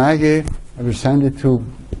go to Maggie, I will send it to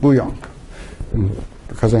Buyong.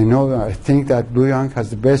 Because I think that Buyong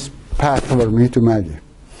has the best path for me to Maggie.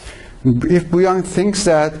 And if Buyong thinks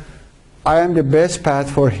that I am the best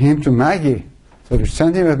path for him to Maggie, so you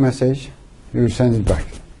send him a message, you will send it back,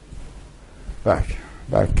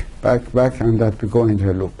 and that will go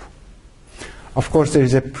into a loop. Of course, there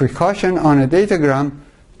is a precaution on a datagram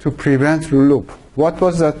to prevent the loop. What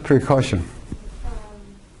was that precaution?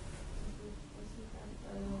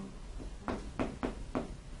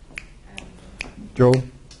 Joe?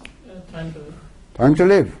 Time to live. Time to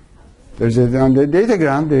live. On the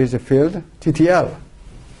datagram, there is a field, TTL.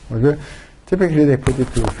 Okay? Typically, they put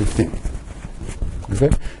it to 15. Okay?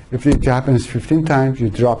 If it happens 15 times, you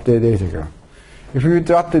drop the datagram. If you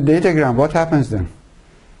drop the datagram, what happens then?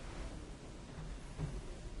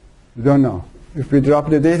 You don't know. If we drop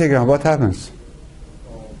the datagram, what happens?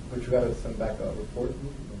 But you got to send back a report.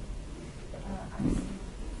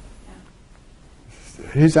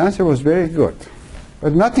 His answer was very good.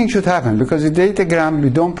 But nothing should happen because the datagram, we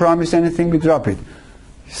don't promise anything, we drop it.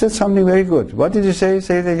 He said something very good. What did you say?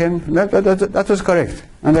 Say it again. That was correct.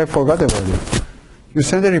 And I forgot about it. You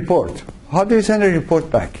send a report. How do you send a report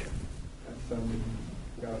back?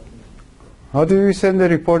 How do we send the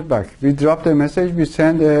report back? We drop the message, we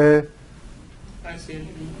send a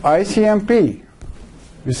ICMP.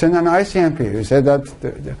 We send an ICMP. We said that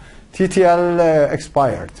the TTL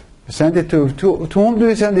expired. We send it to whom do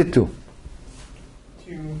we send it to?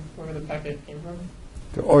 To wherever the packet came from?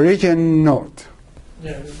 The origin node.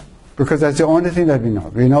 Yeah. Because that's the only thing that we know.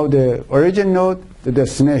 We know the origin node, the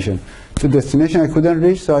destination. The destination I couldn't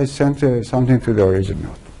reach, so I sent something to the origin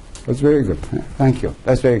node. That's very good. Thank you.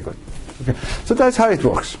 That's very good. Okay. So that's how it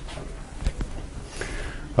works.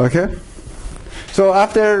 Okay? So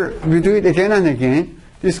after we do it again and again,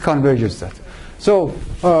 this converges that. So,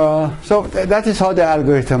 that is how the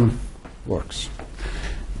algorithm works.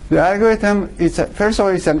 The algorithm is, first of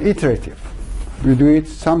all, it's an iterative. We do it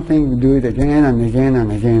something, we do it again and again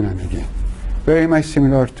and again and again. Very much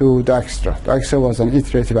similar to Dijkstra. Dijkstra was an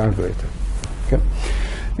iterative algorithm. Okay?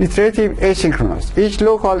 Iterative asynchronous. Each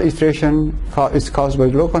local iteration is caused by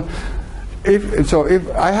local. If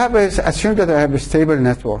I have assume that I have a stable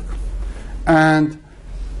network, and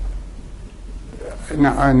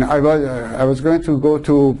I was going to go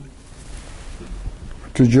to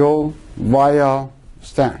Joe via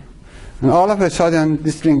Stan, and all of a sudden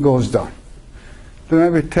this link goes down. Then I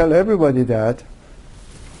will tell everybody that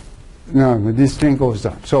no, this link goes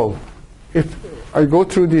down. So if I go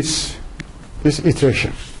through this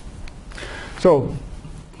iteration, so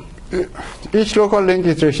each local link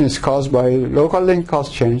iteration is caused by local link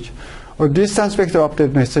cost change or distance vector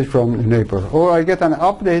update message from the neighbor, or I get an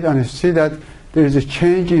update and I see that there is a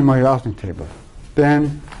change in my routing table.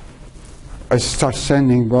 Then I start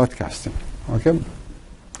sending broadcasting. Okay.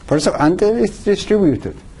 First of all, and then it's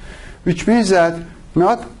distributed, which means that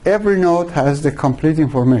not every node has the complete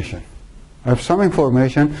information. I have some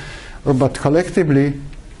information, but collectively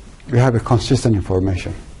we have a consistent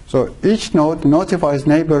information. So each node notifies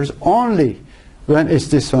neighbors only when its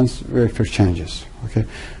distance vector changes. Okay,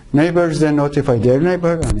 neighbors then notify their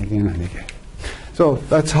neighbor and again and again. So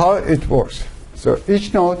that's how it works. So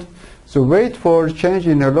each node, so wait for change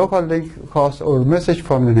in the local link cost or message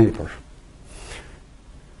from the neighbor.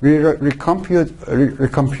 We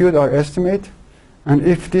recompute our estimate, and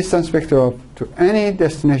if distance vector to any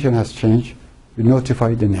destination has changed, we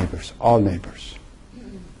notify the neighbors, all neighbors.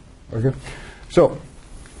 Okay, so.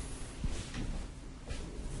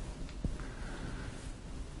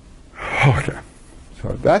 Okay, so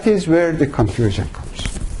that is where the confusion comes.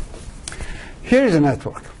 Here is a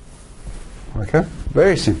network. Okay,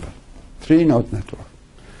 very simple. 3-node network.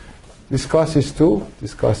 This cost is 2,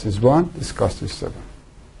 this cost is 1, this cost is 7.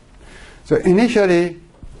 So initially,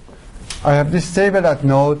 I have this table at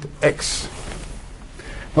node X.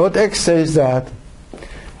 Node X says that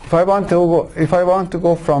if I want to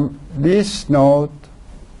go from this node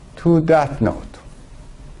to that node,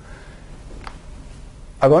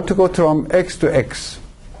 I want to go from X to X.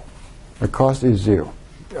 The cost is 0.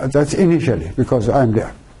 That's initially because I'm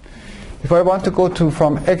there. If I want to go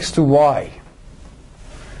from X to Y,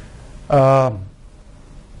 from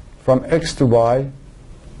X to Y,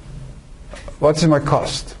 what is my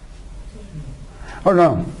cost? Oh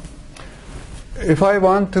no. If I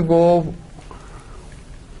want to go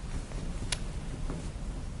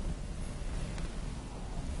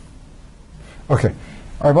okay,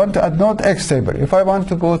 I want to add node X table. If I want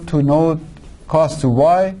to go to node cost to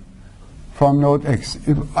Y from node X,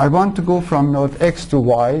 if I want to go from node X to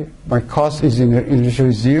Y, my cost is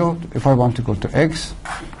initially 0. If I want to go to X,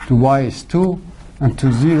 to Y is 2, and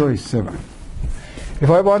to 0 is 7. If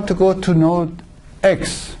I want to go to node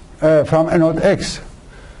X, from a node X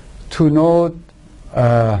to node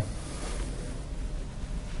yeah,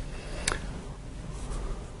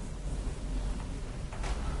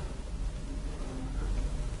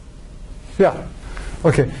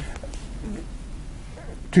 okay.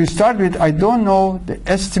 To start with, I don't know the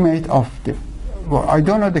estimate of the, well, I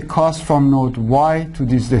don't know the cost from node Y to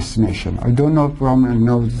this destination. I don't know from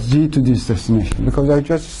node Z to this destination because I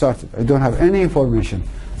just started. I don't have any information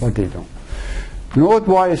what they do. Node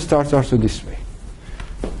Y starts also this way.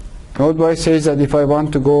 Node Y says that if I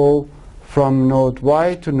want to go from node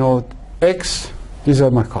Y to node X, these are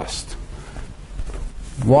my costs.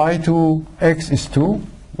 Y to X is 2,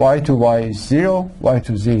 Y to Y is 0, Y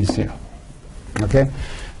to Z is 0. Okay?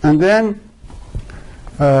 And then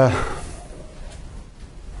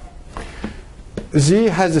Z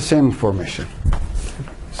has the same information.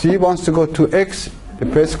 Z wants to go to X, the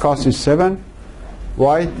base cost is 7,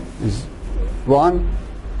 Y is 1,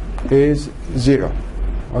 is 0.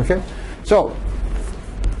 Okay? So,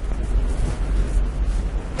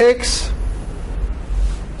 X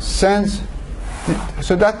sends,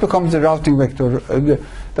 so that becomes the routing vector,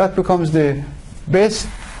 that becomes the base,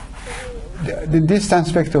 the distance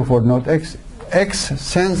vector for node X. X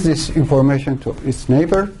sends this information to its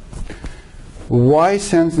neighbor, Y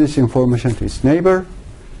sends this information to its neighbor,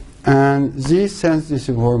 and Z sends this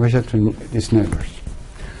information to its neighbors.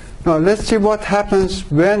 Now let's see what happens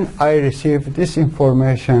when I receive this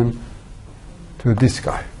information to this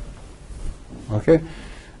guy. Okay?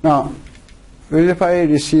 Now, if I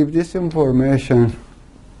receive this information,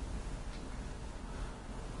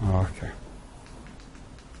 okay.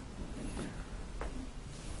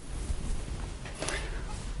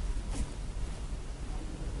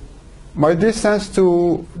 my distance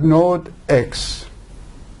to node X,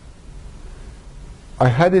 I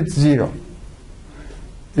had it 0.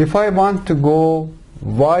 If I want to go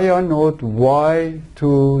via node Y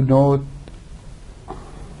to node,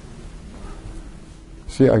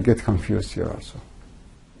 see, I get confused here also.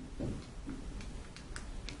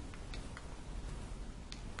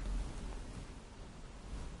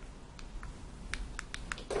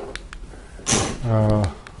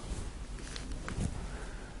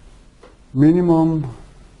 Minimum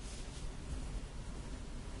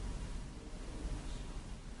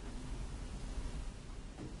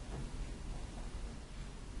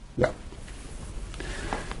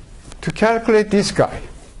to calculate this guy,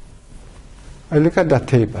 I look at that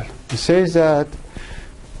table. It says that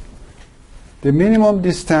the minimum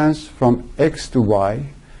distance from X to Y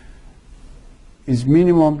is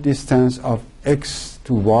minimum distance of X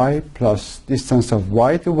to Y plus distance of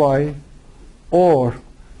Y to Y, or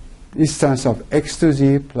distance of X to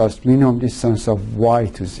Z plus minimum distance of Y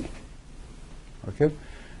to Z. Okay?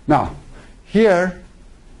 Now, here,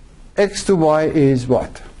 X to Y is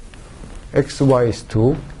what? X to Y is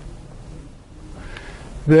 2.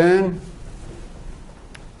 Then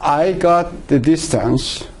I got the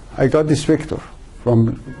distance, I got this vector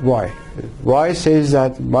from Y. Y says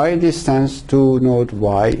that my distance to node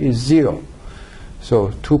Y is 0.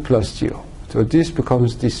 So 2 plus 0. So this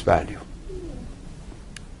becomes this value.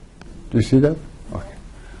 Do you see that? Okay.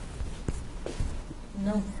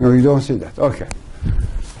 No. No, you don't see that. Okay.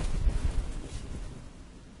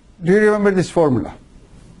 Do you remember this formula?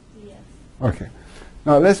 Yes. Okay.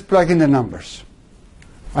 Now let's plug in the numbers.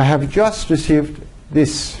 I have just received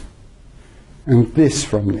this and this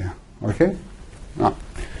from you. Okay? Now,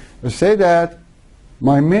 let's say that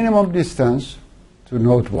my minimum distance to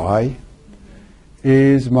node Y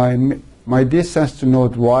is my distance to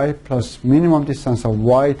node Y plus minimum distance of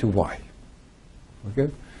Y to Y. Okay?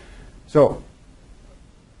 So,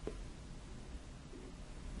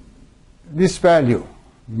 this value,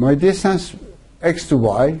 my distance X to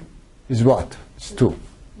Y is what? It's 2.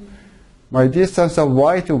 My distance of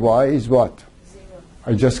Y to Y is what? 0.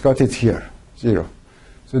 I just got it here, 0.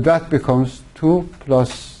 So that becomes 2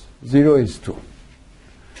 plus 0 is 2.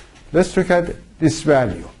 Let's look at this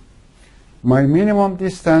value. My minimum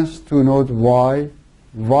distance to node Y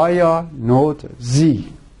via node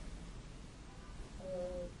Z.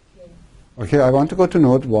 Okay, I want to go to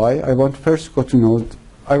node Y. I want first to go to node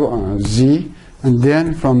Z, and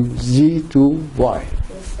then from Z to Y.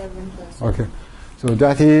 7 plus Okay, so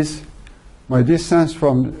that is my distance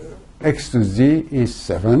from X to Z is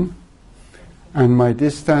 7, and my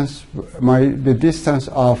distance, the distance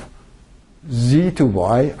of Z to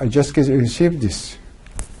Y, I just received this.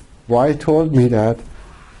 Y told me that,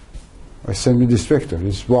 I sent me this vector,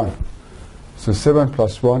 is 1. So 7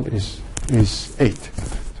 plus 1 is 8.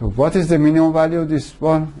 So what is the minimum value of this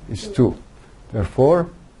one? Is 2. Therefore,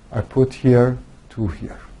 I put here 2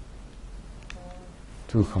 here.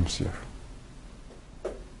 2 comes here.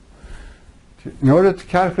 In order to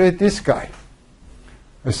calculate this guy,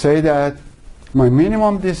 I say that my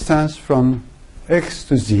minimum distance from X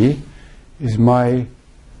to Z is my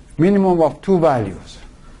minimum of 2 values.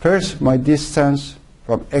 First, my distance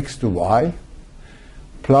from X to Y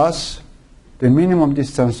plus the minimum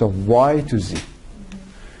distance of Y to Z.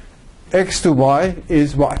 X to Y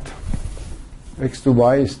is what? X to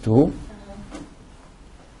Y is 2.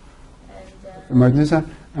 My distance,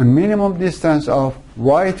 and minimum distance of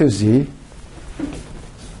Y to Z,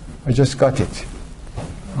 I just got it.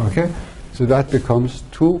 Okay? So that becomes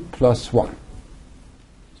 2 plus 1.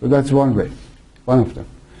 So that's one way, one of them.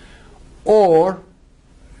 Or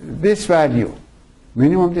this value,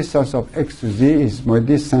 minimum distance of X to Z, is my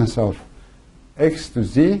distance of X to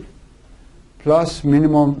Z plus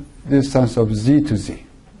minimum distance of Z to Z.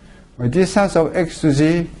 My distance of X to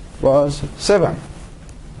Z was 7.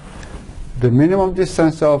 The minimum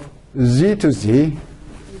distance of Z to Z,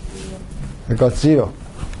 I got 0.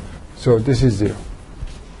 So this is 0.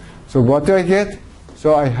 So what do I get?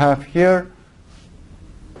 So I have here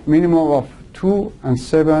minimum of 2 and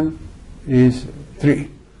 7 is 3.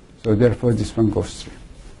 So therefore this one goes 3.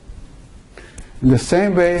 In the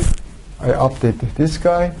same way, I update this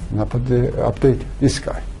guy and update this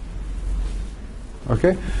guy.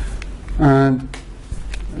 Okay? And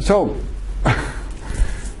so,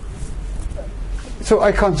 so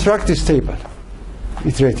I construct this table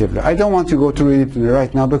iteratively. I don't want to go through it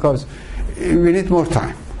right now because we need more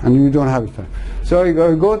time and you don't have time. So I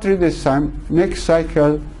go through this time. Next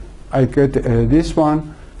cycle, I get this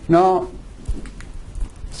one. Now,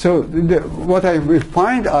 so what I will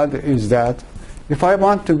find out is that if I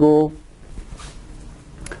want to go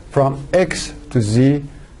from X to Z,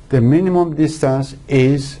 the minimum distance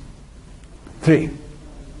is 3.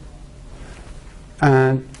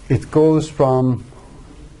 And it goes from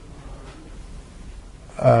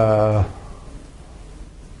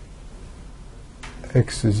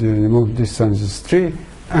X to Z, the minimum distance is 3.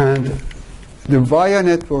 And the via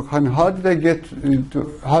network, and how did I get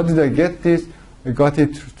this? I got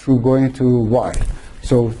it through going to Y.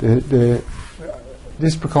 So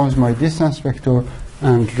this becomes my distance vector,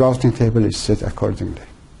 and routing table is set accordingly.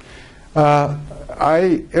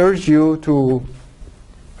 I urge you to,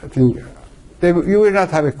 I think, you will not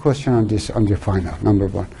have a question on this on the final, number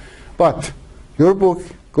 1. But your book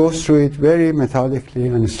goes through it very methodically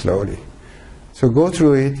and slowly. So go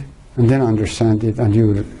through it and then understand it, and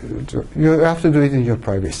you have to do it in your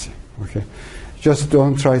privacy. Okay, just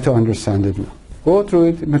don't try to understand it now. Go through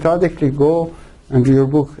it methodically. Go, and your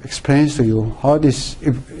book explains to you how these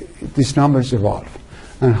numbers evolve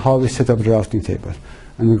and how we set up the routing table,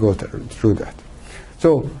 and we go through that.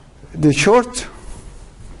 So the short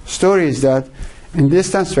story is that in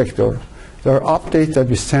distance vector, there are updates that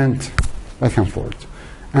we send back and forth,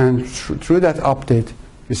 and through that update,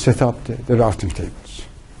 we set up the routing tables.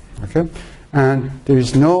 Okay, and there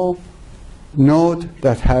is no node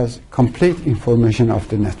that has complete information of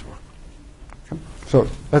the network. Okay? So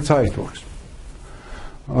that's how it works.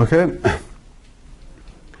 Okay.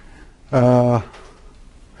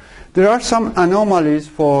 There are some anomalies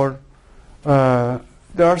for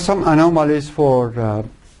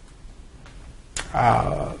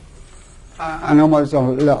anomalies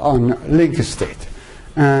on link state,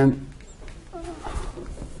 and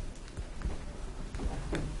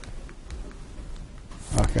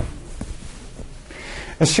okay.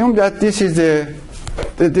 Assume that this is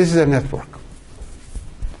a network.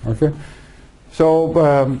 Okay, so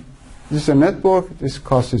this is a network. This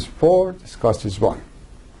cost is 4. This cost is 1.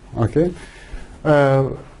 Okay.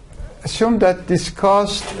 Assume that this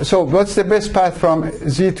cost. So what's the best path from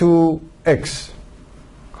Z to X?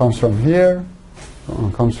 Comes from here.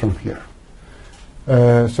 Comes from here.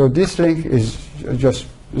 So this link is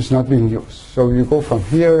not being used. So you go from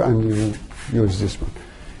here and you use this one.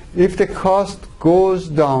 If the cost goes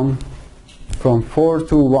down from 4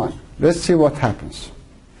 to 1, let's see what happens.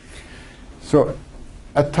 So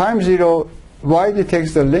at time 0, Y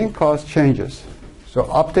detects the link cost changes. So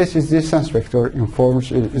updates its distance vector,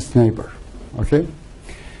 informs its neighbor. Okay.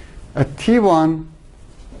 At T1,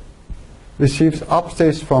 receives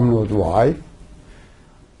updates from node Y,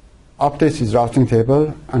 updates its routing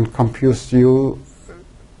table, and computes new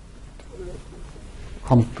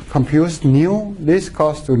least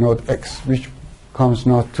cost to node X, which becomes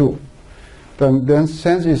node 2. Then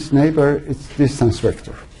sends its neighbor its distance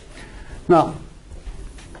vector. Now,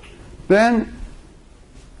 then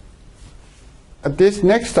at this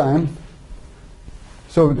next time,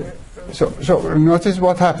 so notice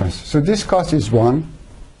what happens. So this cost is 1.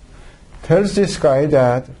 Tells this guy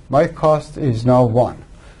that my cost is now 1.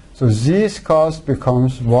 So Z's cost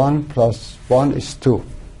becomes 1 plus 1 is 2.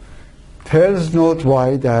 Tells node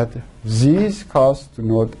Y that Z's cost to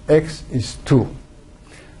node X is 2.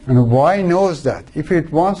 And Y knows that. If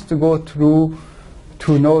it wants to go through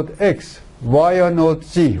to node X, via node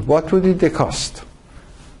Z, what would be the cost?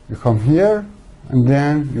 You come here, and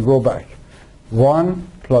then you go back. 1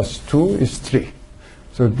 plus 2 is 3.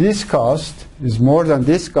 So this cost is more than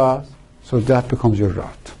this cost, so that becomes your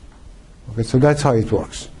route. Okay, so that's how it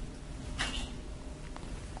works.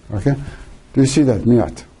 Okay? Do you see that,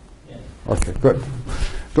 Miyat? Yes. Okay, good.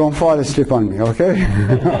 Don't fall asleep on me, okay?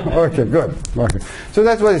 Okay, good. Okay. So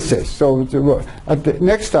that's what it says. So at the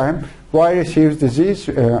next time, Y receives the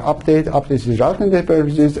Z updates his routing table.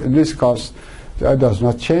 This cost does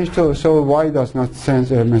not change, so Y does not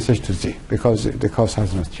send a message to Z because the cost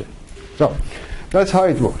has not changed. So that's how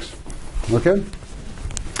it works. Okay.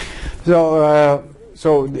 So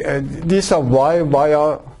these are Y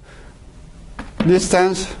via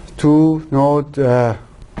distance to node.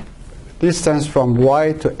 Distance from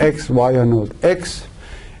Y to X via node X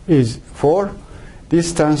is 4.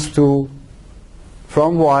 Distance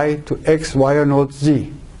from Y to X via node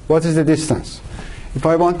Z. What is the distance? If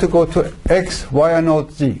I want to go to X via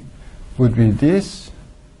node Z, would be this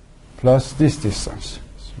plus this distance.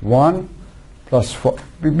 1 plus 4.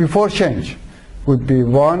 Before change, would be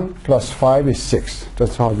 1 plus 5 is 6.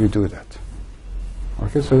 That's how we do that.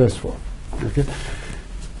 Okay, so that's 4. Okay.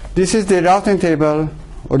 This is the routing table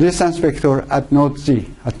or distance vector at node Z,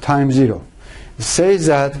 at time 0. It says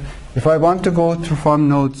that if I want to go from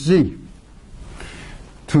node Z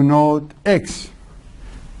to node X,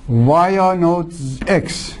 via node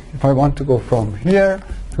X, if I want to go from here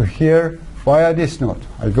to here, via this node.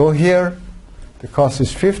 I go here, the cost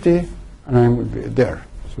is 50, and I'm there.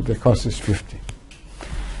 So the cost is 50.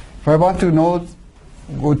 If I want to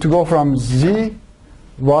go from Z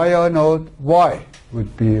via node Y,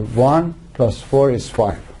 would be 1 plus 4 is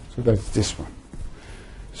 5. So that's this one.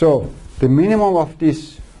 So the minimum of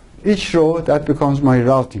this, each row, that becomes my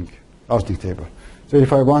routing table. So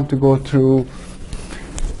if I want to go through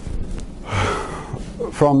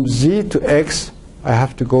from Z to X, I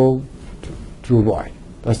have to go through Y.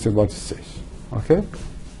 That's what it says. Okay?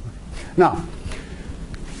 Now,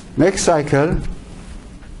 next cycle,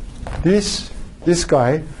 this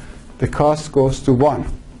guy, the cost goes to 1.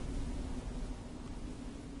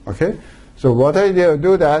 Okay? So what I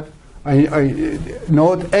do that, I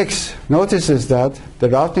node X notices that the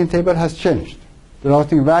routing table has changed. The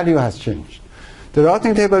routing value has changed. The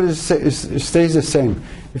routing table stays the same.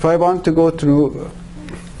 If I want to go to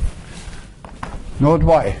node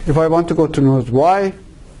Y, if I want to go to node Y,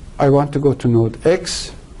 I want to go to node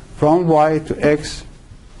X. From Y to X,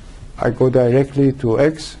 I go directly to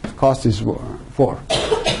X. Cost is 4.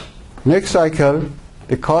 Next cycle,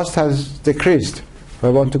 the cost has decreased. If I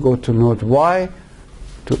want to go to node Y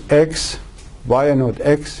to X, via node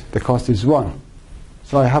X, the cost is 1.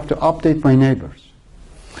 So I have to update my neighbors.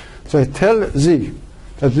 So I tell Z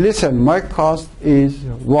that, listen, my cost is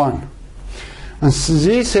 1. And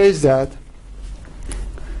Z says that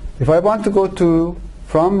if I want to go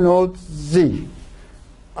from node Z,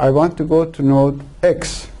 I want to go to node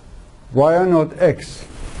X. Via node X,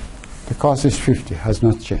 the cost is 50, has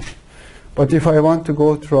not changed. But if I want to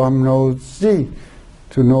go from node Z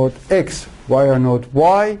to node X via node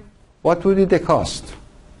Y, what would be the cost?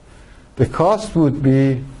 The cost would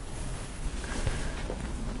be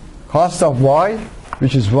cost of Y,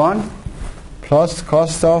 which is 1, plus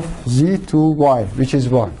cost of Z to Y, which is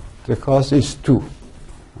 1. The cost is 2.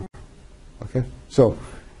 Okay? So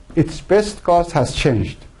its best cost has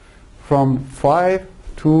changed from 5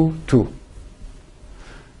 to 2.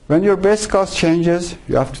 When your best cost changes,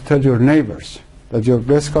 you have to tell your neighbors that your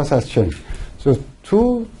best cost has changed. So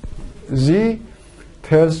 2Z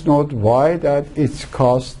tells node Y that its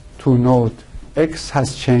cost to node X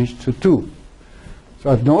has changed to 2. So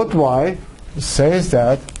at node Y, it says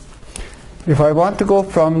that if I want to go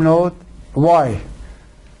from node Y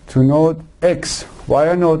to node X,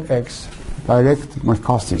 via node X, direct, my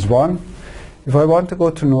cost is 1. If I want to go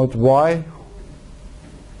to node Y,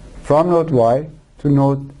 from node Y to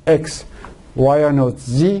node X, via node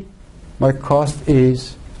Z, my cost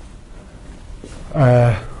is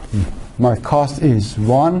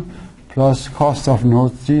 1 plus cost of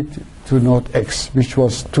node Z to node X, which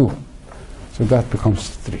was 2. So that becomes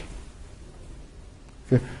 3.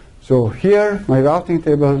 Okay. So here, my routing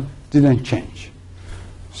table didn't change.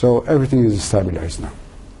 So everything is stabilized now.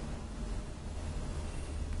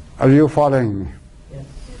 Are you following me? Yes.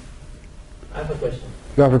 I have a question.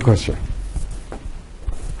 You have a question?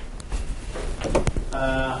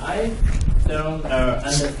 I don't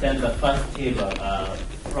understand the first table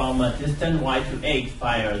from a distance Y to X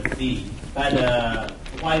via Z. But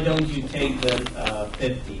why don't you take the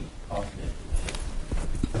 50 of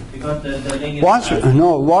it? Because the link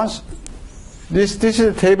is... This is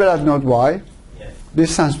a table at node Y. Yes.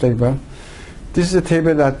 Distance table. This is a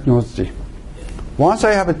table at node Z. Yes. Once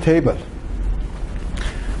I have a table,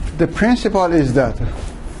 the principle is that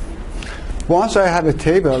once I have a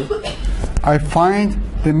table, I find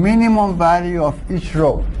the minimum value of each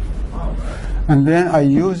row, and then I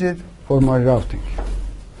use it for my routing.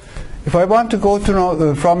 If I want to go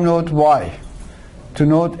to from node Y to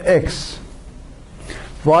node X,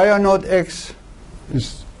 via node X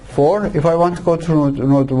is 4. If I want to go to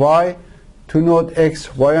node Y to node X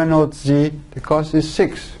via node Z, the cost is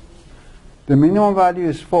 6. The minimum value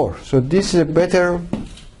is 4. So this is a better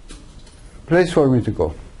place for me to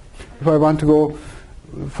go. If I want to go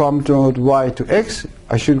from node Y to X,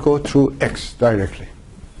 I should go through X directly.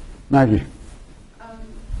 Maggie.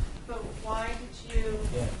 But why did you?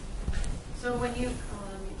 Yeah. So when you,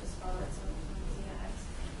 let me just follow it so I can see X.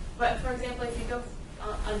 But for example, if you go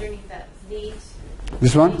underneath that Z,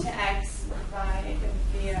 This one? Z to X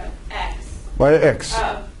via X. Via X.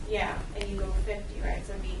 Oh, yeah, and you go 50, right?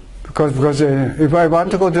 So it'd be. Because if I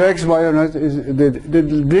want to go to X, via node, the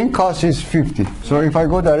link cost is 50. So if I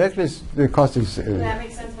go directly, the cost is. That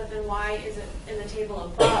makes sense, but then why is it in the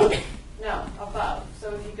table above? No, above.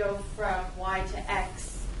 So if you go from Y to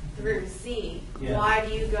X through Z, Yeah. why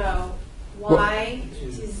do you go Y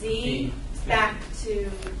to Z back to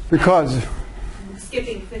Because. X,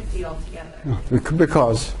 skipping 50 altogether?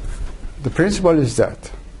 Because the principle is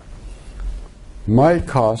that my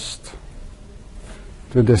cost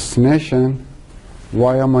to destination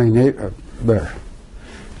via my neighbor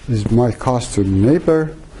is my cost to the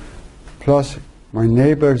neighbor plus my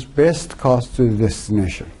neighbor's best cost to the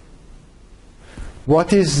destination.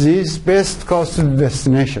 What is Z's best cost to the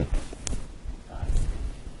destination?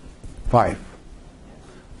 5.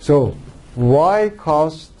 So Y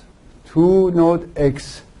cost to node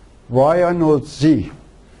X via node Z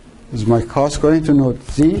is my cost going to node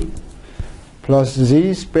Z plus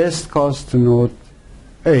Z's best cost to node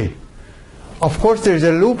A. Of course, there is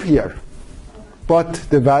a loop here, but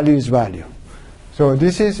the value is value. So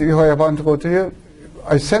this is, if I want to go to here,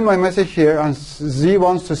 I send my message here, and Z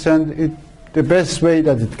wants to send it the best way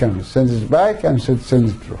that it can. Sends it back and sends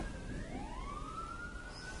it through.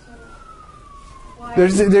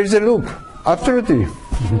 There's a loop, absolutely. And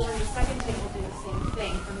on the second table, do the same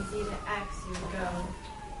thing. From Z to X, you would go.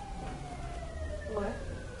 What?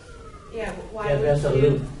 Yeah, but why Yeah, would there's a you?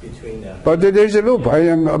 loop between them. But there's a loop.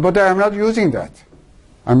 But I am not using that.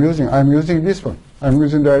 I'm using this one. I'm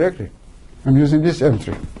using directly. I'm using this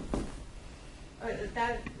entry.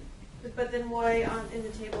 But then why in the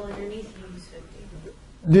table underneath you use 50?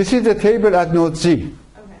 This is the table at node Z.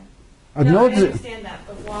 Okay. At No, I node Z. understand that,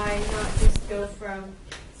 but why not just go from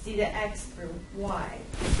Z to X through Y?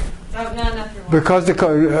 Oh, no, not through Y. Because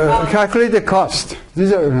calculate the cost.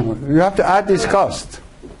 These are, you have to add this cost.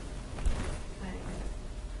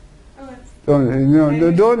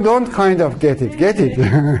 Okay. Don't kind of get it. Get it,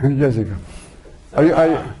 Jessica.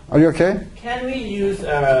 Are you okay? Can we use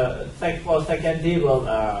for second table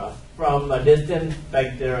from a distance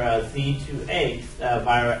vector Z to X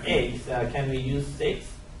via X? Can we use 6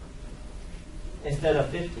 instead of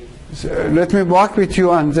 50? So let me walk with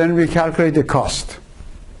you, and then we calculate the cost.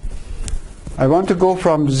 I want to go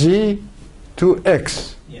from Z to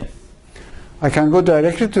X. Yes. I can go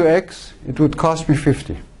directly to X. It would cost me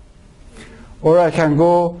 50. Or I can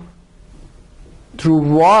go through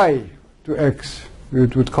Y to X.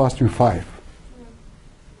 It would cost me 5.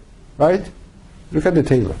 Right? Look at the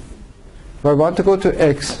table. If I want to go to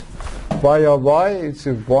X via Y, it's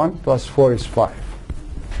 1 plus 4 is 5.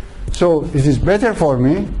 So it is better for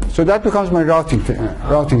me. So that becomes my routing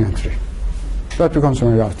entry. That becomes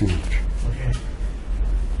my routing entry. Okay.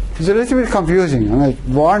 It's a little bit confusing, and I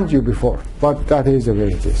warned you before, but that is the way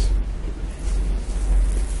it is.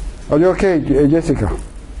 Are you okay, Jessica?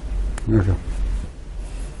 Okay.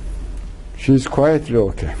 She's quietly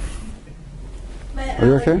okay. My Are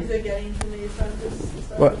you okay? allergies are getting to me, so I'm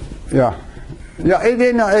just... Well, yeah.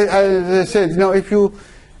 As I said, if you,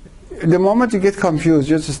 the moment you get confused,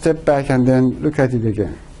 just step back and then look at it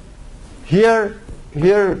again. Here,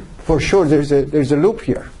 for sure, there's a loop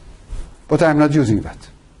here, but I'm not using that.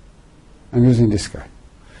 I'm using this guy.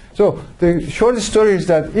 So the short story is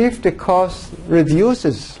that if the cost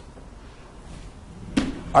reduces,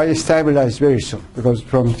 I stabilize very soon, because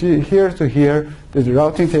from here to here, the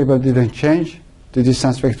routing table didn't change, the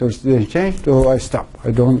distance vectors didn't change, so I stop.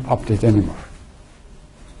 I don't update anymore.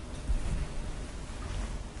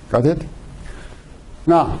 Got it?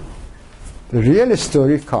 Now, the real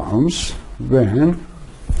story comes when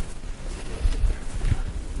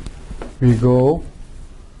we go,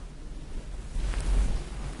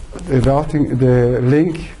 the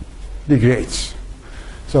link degrades.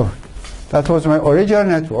 So that was my original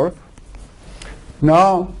network.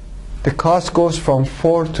 Now the cost goes from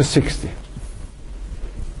 4 to 60.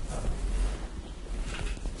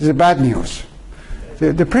 This is bad news.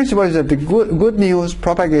 The principle is that the good news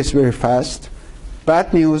propagates very fast,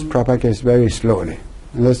 bad news propagates very slowly.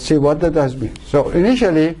 And let's see what that does mean. So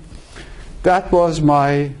initially, that was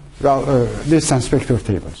my distance vector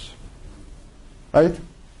tables, right?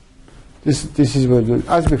 This is what,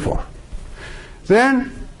 as before.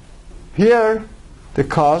 Then here, the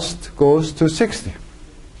cost goes to 60.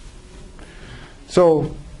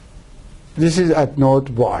 So this is at node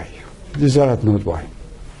Y. These are at node Y.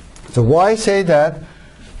 So Y say that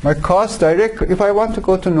my cost if I want to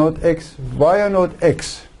go to node X via node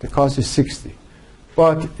X, the cost is 60.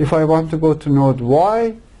 But if I want to go to node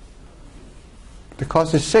Y, the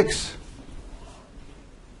cost is 6.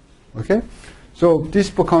 Okay? So this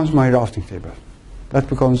becomes my routing table. That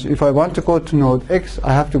becomes, if I want to go to node X,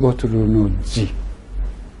 I have to go to node Z.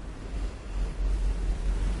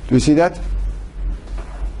 Do you see that?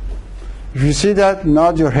 If you see that,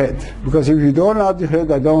 nod your head. Because if you don't nod your head,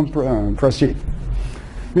 I don't proceed.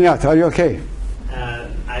 Minat, are you okay?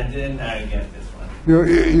 I didn't get this one.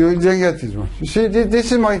 You didn't get this one. You see,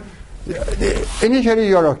 this is my... Initially,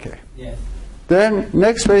 you're okay. Yes. Then,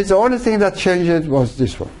 next phase, the only thing that changed was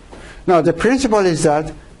this one. Now, the principle is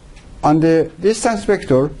that on the distance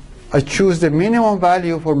vector, I choose the minimum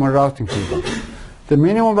value for my routing table. The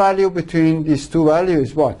minimum value between these two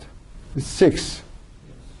values is what? It's 6.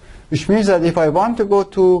 Which means that if I want to go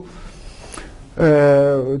to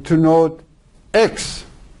node X,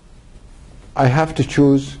 I have to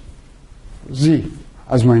choose Z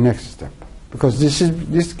as my next step, because Z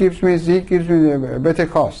gives me a better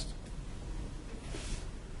cost.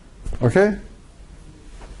 Okay?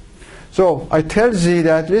 So I tell Z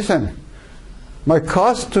that, listen, my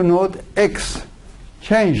cost to node X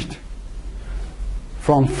changed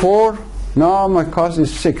from 4, now my cost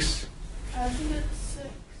is 6. How did you get 6?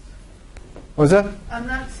 What's that? I'm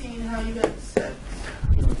not seeing how you get 6.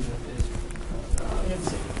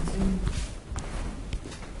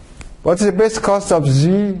 What's the best cost of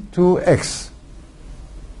Z to X?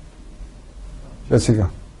 Jessica.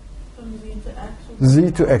 From Z to X?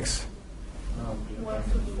 Z to X. 1 to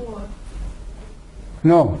 4.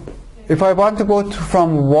 No. If I want to go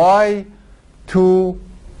from Y to,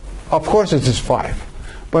 of course it is 5.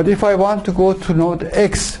 But if I want to go to node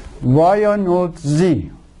X, Y or node Z,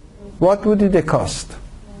 what would be the cost?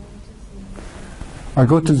 I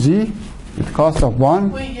go to Z, it costs of 1.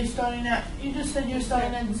 Wait, you just said you're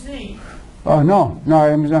starting at Z. Oh no,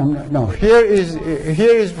 no. Here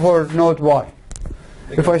is for node Y.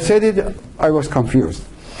 If I said it, I was confused.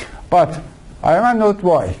 But I am at node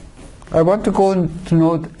Y. I want to go to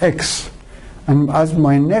node X, and as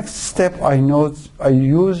my next step, I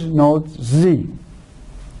use node Z.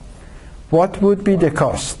 What would be the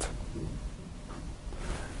cost?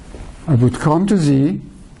 I would come to Z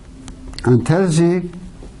and tell Z,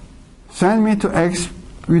 send me to X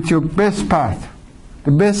with your best path.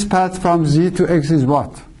 The best path from Z to X is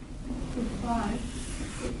what? 5.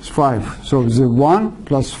 It's 5. So the 1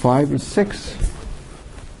 plus 5 is 6.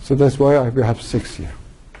 So that's why we have 6 here.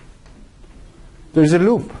 There is a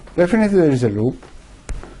loop. Definitely there is a loop,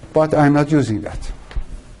 but I'm not using that.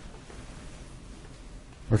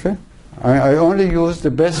 Okay? I only use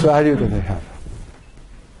the best value that I have.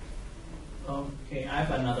 Okay, I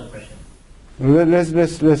have another question.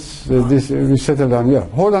 We settle down. Yeah,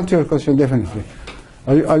 hold on to your question definitely.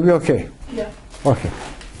 Are we okay? Yeah. Okay.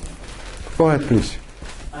 Go ahead, please.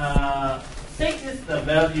 6 is the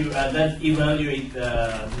value that evaluate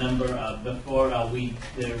the number before we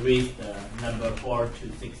raise the number 4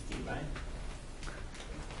 to 60, right?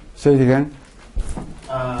 Say it again.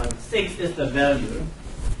 6 is the value,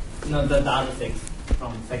 not the other 6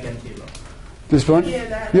 from second table. This one?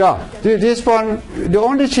 Yeah. This one, the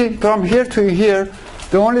only thing from here to here,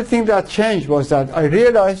 the only thing that changed was that I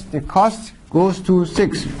realized the cost goes to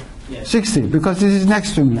 60, because this is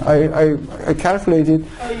next to me. I calculated.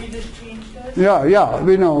 Oh, you just changed it? Yeah,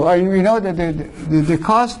 we know. We know that the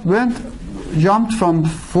cost jumped from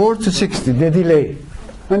 4 to 60, the delay.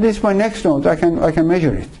 And this is my next node. I can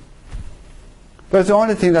measure it. That's the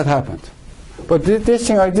only thing that happened. But this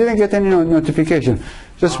thing, I didn't get any notification.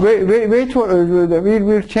 Just wait for,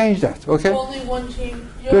 we'll change that, okay? Only one change.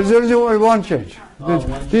 There's only one change.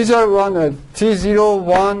 These are T0,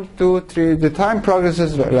 1, 2, 3. The time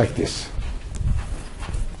progresses like this.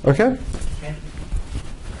 Okay?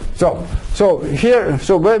 So here,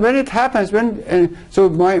 when it happens, so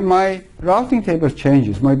my routing table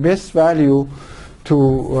changes. My best value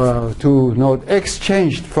to node X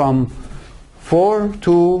changed from 4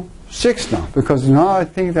 to 6 now, because now I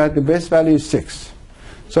think that the best value is 6.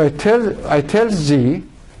 So I tell Z,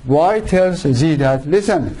 Y tells Z that,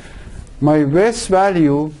 listen, my best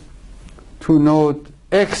value to node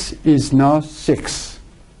X is now 6.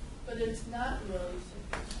 But it's not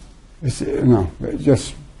really 6. No,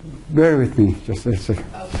 just bear with me just a second.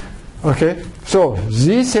 Okay, so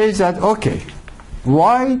Z says that, okay,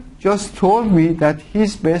 Y just told me that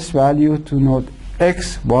his best value to node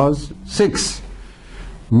X was 6.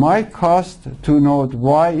 My cost to node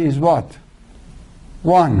Y is what?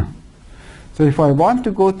 1. So if I want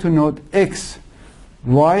to go to node X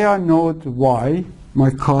via node Y, my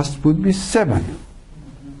cost would be 7.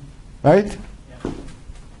 Right? Yeah. Do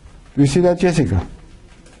you see that, Jessica?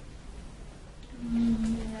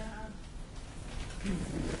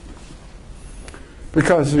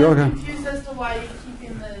 Because I'm confused as to why you're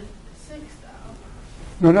keeping the 6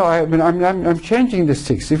 down. no, I'm changing the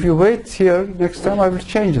 6. If you wait here, next time I will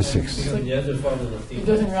change the 6. He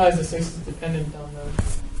doesn't realize the 6 is dependent on the.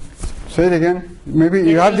 Say it again. Maybe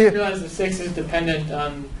He you have doesn't the. realize the 6 is dependent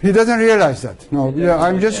on. He doesn't realize that. No, yeah,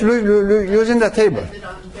 I'm just using the table.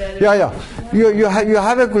 Yeah. You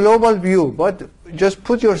have a global view, but just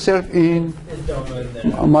put yourself in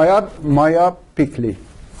myopically.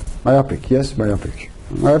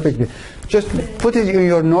 Myopically. Just put it in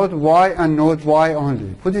your node Y and node Y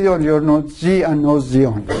only. Put it on your node Z and node Z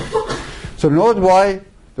only. So node Y,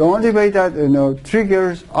 the only way that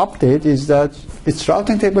triggers update is that its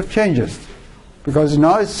routing table changes, because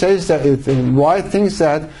now it says that Y thinks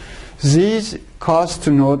that Z's cost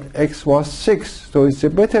to node X was 6, so it's a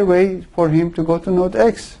better way for him to go to node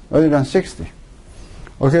X rather than 60.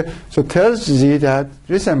 Okay, so tells Z that,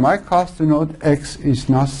 listen, my cost to node X is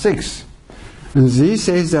not 6. And Z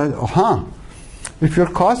says that, if your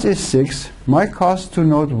cost is 6, my cost to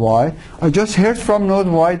node Y, I just heard from node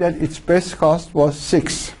Y that its best cost was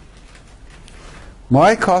 6.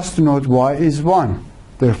 My cost to node Y is 1.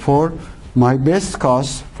 Therefore, my best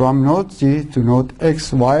cost from node Z to node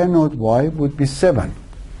X via node Y would be 7.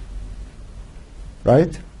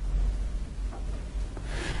 Right?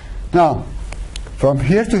 Now, from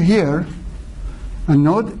here to here, a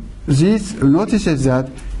node Z notices that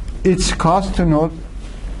its best cost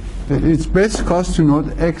to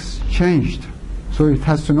node X changed. So it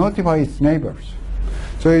has to notify its neighbors.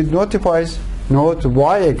 So it notifies node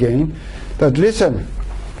Y again that, listen,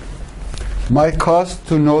 my cost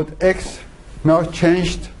to node X now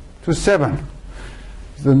changed to 7.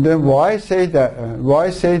 So then Y say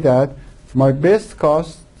that my best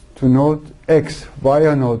cost to node X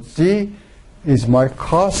via node Z is my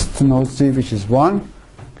cost to node Z, which is 1,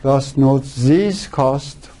 plus node Z's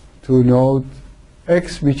cost to node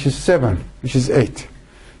X, which is 7, which is 8.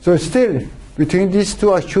 So still, between these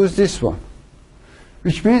two, I choose this one,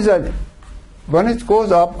 which means that when it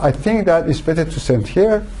goes up, I think that it's better to send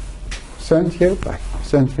here, back,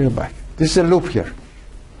 send here, back. This is a loop here.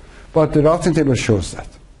 But the routing table shows that.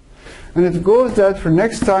 And it goes that for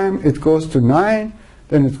next time, it goes to 9,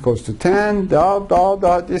 then it goes to 10,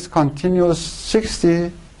 this continuous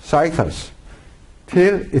 60 cycles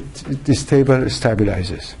till this table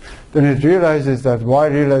stabilizes. Then it realizes that Y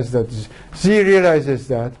realizes that Z realizes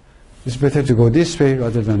that it's better to go this way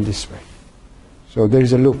rather than this way. So there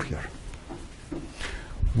is a loop here.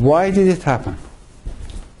 Why did it happen?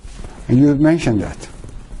 And you mentioned that.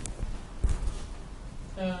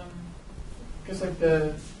 Because like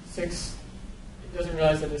the 6, it doesn't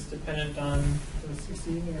realize that it's dependent on the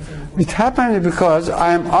 16. It happened because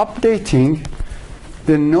I am updating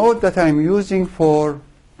the node that I'm using for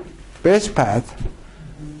base path.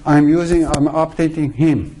 I'm updating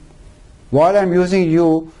him. While I'm using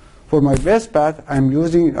you for my base path, I'm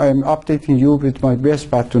updating you with my base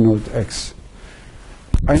path to node X.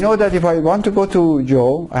 I know that if I want to go to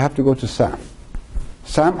Joe, I have to go to Sam.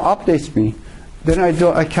 Sam updates me. Then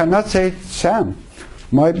I cannot say, Sam,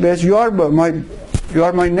 you are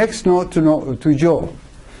my next node to Joe,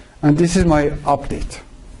 and this is my update,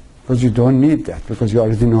 because you don't need that, because you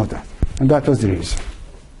already know that, and that was the reason.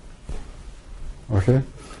 Okay,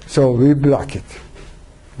 so we block it.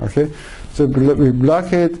 Okay, so we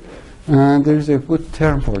block it, and there is a good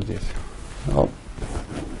term for this.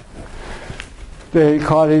 They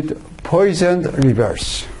call it poisoned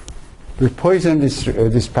reverse. We poison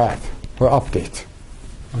this path for update.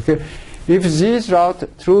 Okay, if Z routes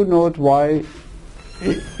through node Y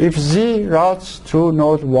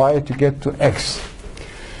to get to X,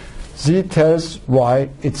 Z tells Y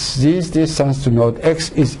its Z's distance to node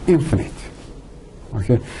X is infinite.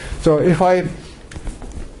 Okay, so if I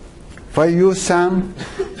use Sam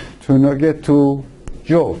to get to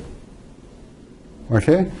Joe,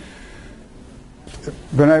 okay,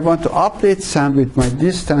 when I want to update Sam with my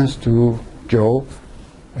distance to Joe,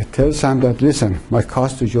 I tell Sam that, listen, my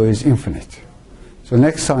cost to Joe is infinite. So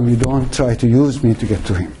next time you don't try to use me to get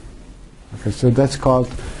to him. Okay, so that's called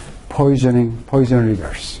poison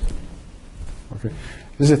reverse. Okay,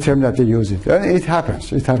 this is a term that they use it. And it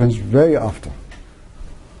happens very often.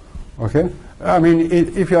 Okay, I mean,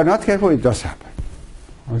 if you are not careful, it does happen.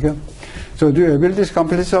 Okay, so do you build this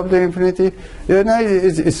complexity of the infinity? Yeah, no,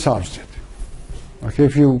 it solves it. Okay,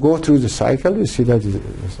 if you go through the cycle, you see that it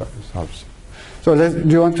solves it. So do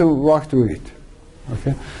you want to walk through it?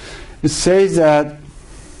 Okay, it says that.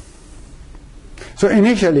 So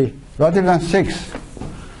initially, rather than 6,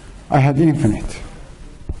 I had infinite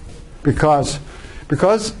because.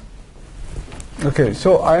 Okay,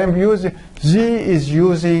 so I am using Z is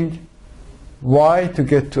using Y to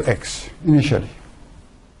get to X initially.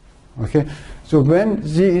 Okay, so when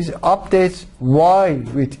Z updates Y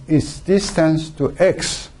with its distance to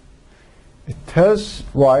X, it tells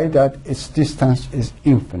Y that its distance is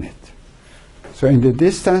infinite. So in the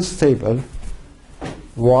distance table,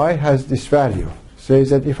 Y has this value. Says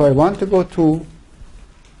that if I want to go to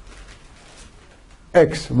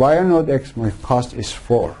X, via node X, my cost is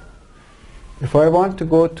 4. If I want to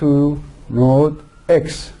go to node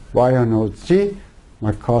X via node Z,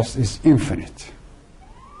 my cost is infinite.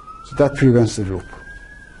 So that prevents the loop.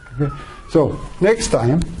 Okay? So next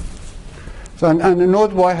time, So and the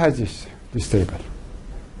node Y has this table.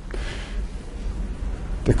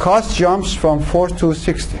 The cost jumps from 4 to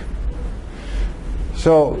 60.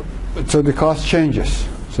 So the cost changes.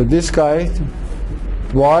 So this guy,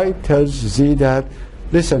 Y, tells Z that,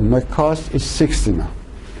 listen, my cost is 60 now.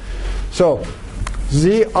 So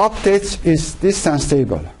Z updates its distance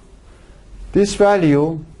table. This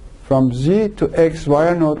value from Z to X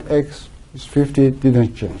via node X is 50,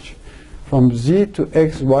 didn't change. From Z to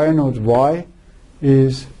X via node Y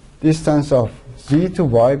is distance of Z to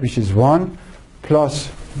Y, which is 1,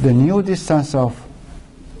 plus the new distance of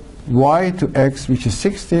Y to X, which is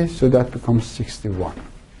 60, so that becomes 61.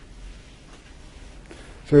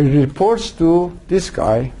 So it reports to this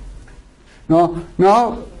guy.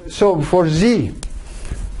 Now, so for Z,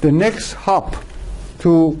 the next hop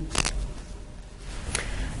to,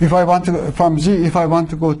 if I want to, from Z, if I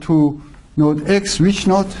want to go to node X, which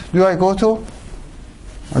node do I go to?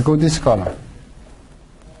 I go this column,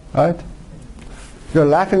 right? You're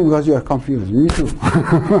laughing because you are confused. Me too.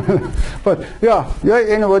 But yeah,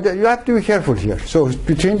 you have to be careful here. So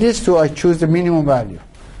between these two, I choose the minimum value.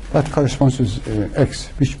 That corresponds to X,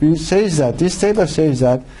 which means this table says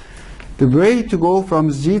that the way to go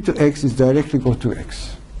from Z to X is directly go to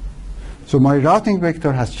X. So my routing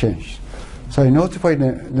vector has changed. So I notify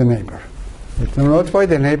the neighbor. If I notify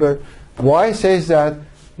the neighbor, Y says that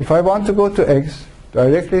if I want to go to X,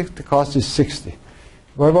 directly the cost is 60.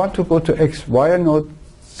 If I want to go to X via node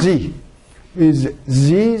Z, is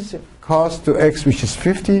Z's cost to X, which is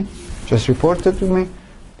 50, just reported to me,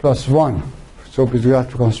 plus 1. So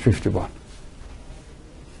that becomes 51.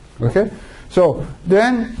 Okay? So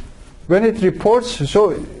then, when it reports,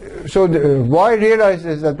 so the Y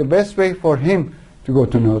realizes that the best way for him to go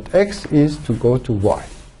to node X is to go to Y.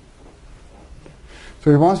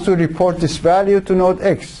 So he wants to report this value to node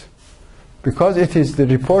X. Because it is the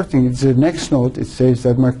reporting, it's the next node, it says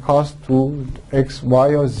that my cost to X,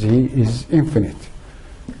 Y, or Z is infinite.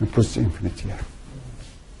 It puts infinite here.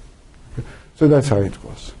 Okay. So that's how it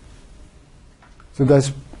goes. So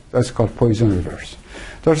that's called Poisson reverse.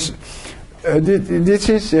 There's,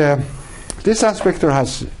 this aspect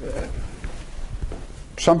has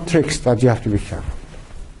some tricks that you have to be careful.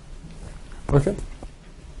 Okay?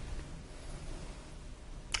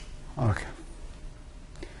 Okay.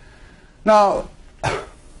 Now,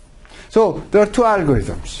 so there are two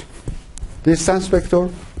algorithms. Distance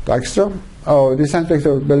vector, Dijkstra, distance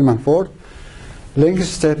vector Bellman-Ford, link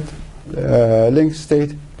state,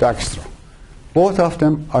 Dijkstra. Both of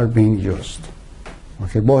them are being used.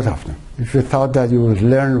 Okay, both of them. If you thought that you would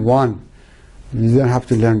learn one, you don't have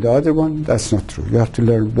to learn the other one, that's not true. You have to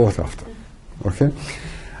learn both of them. Okay?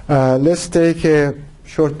 Let's take a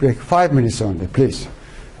short break, 5 minutes only, please.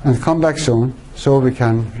 And come back soon so we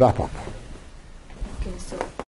can wrap up.